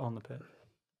or Yep, on the pitch.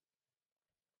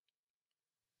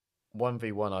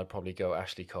 1v1, I'd probably go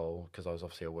Ashley Cole because I was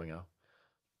obviously a winger.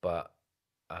 But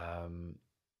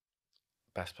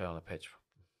best player on the pitch,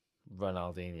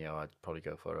 Ronaldinho, I'd probably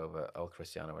go for over El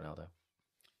Cristiano Ronaldo.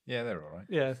 Yeah, they're all right.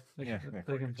 Yeah, Yeah, they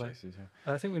quite can good play. choices,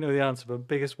 yeah. I think we know the answer, but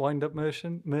biggest wind-up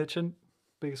merchant?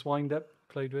 Biggest wind-up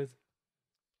played with?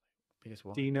 Biggest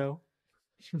one? Dino?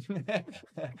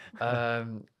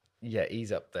 Yeah,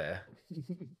 he's up there.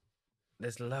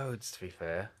 There's loads, to be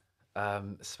fair,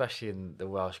 especially in the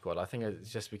Welsh squad. I think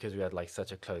it's just because we had like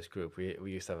such a close group.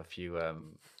 We used to have a few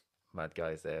mad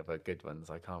guys there, but good ones.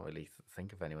 I can't really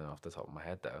think of anyone off the top of my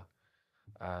head though.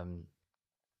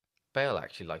 Bale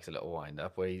actually likes a little wind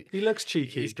up where He looks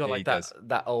cheeky. he's got Yeah, like he that does.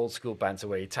 that old school banter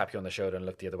where he tap you on the shoulder and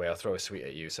look the other way or throw a sweet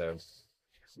at you. So,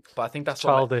 but I think that's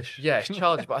Childish. Yeah, it's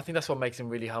childish, but I think that's what makes him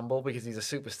really humble because he's a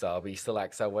superstar, but he still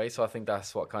acts that way. So I think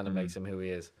that's what kind of makes him who he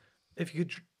is. If you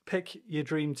could pick your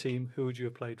dream team, who would you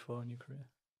have played for in your career?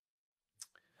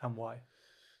 And why?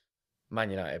 Man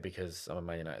United, because I'm a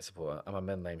Man United supporter. And my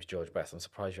middle name's George Best. I'm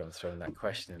surprised you haven't thrown that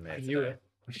question in there. I knew today.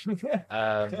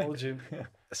 it. Told you.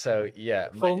 So yeah,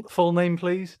 Full name,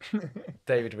 please.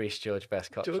 David Reese, George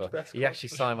Best Cotterill. George Best He actually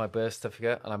signed my birth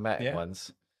certificate, and I met him Yeah.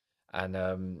 once.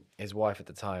 And his wife at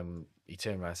the time, he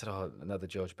turned around and said, "Oh, another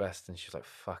George Best," and she was like,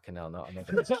 "Fucking hell, not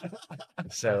another."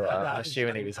 So I'm That is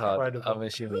assuming he was hard. incredible. I'm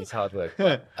assuming he's hard work.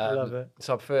 Love it.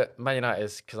 So I prefer Man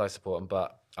United because I support them,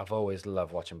 but I've always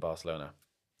loved watching Barcelona.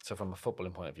 So from a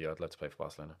footballing point of view, I'd love to play for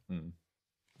Barcelona.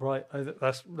 Right,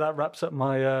 that wraps up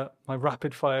my my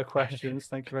rapid fire questions.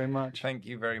 Thank you very much. Thank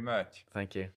you very much.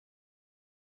 Thank you.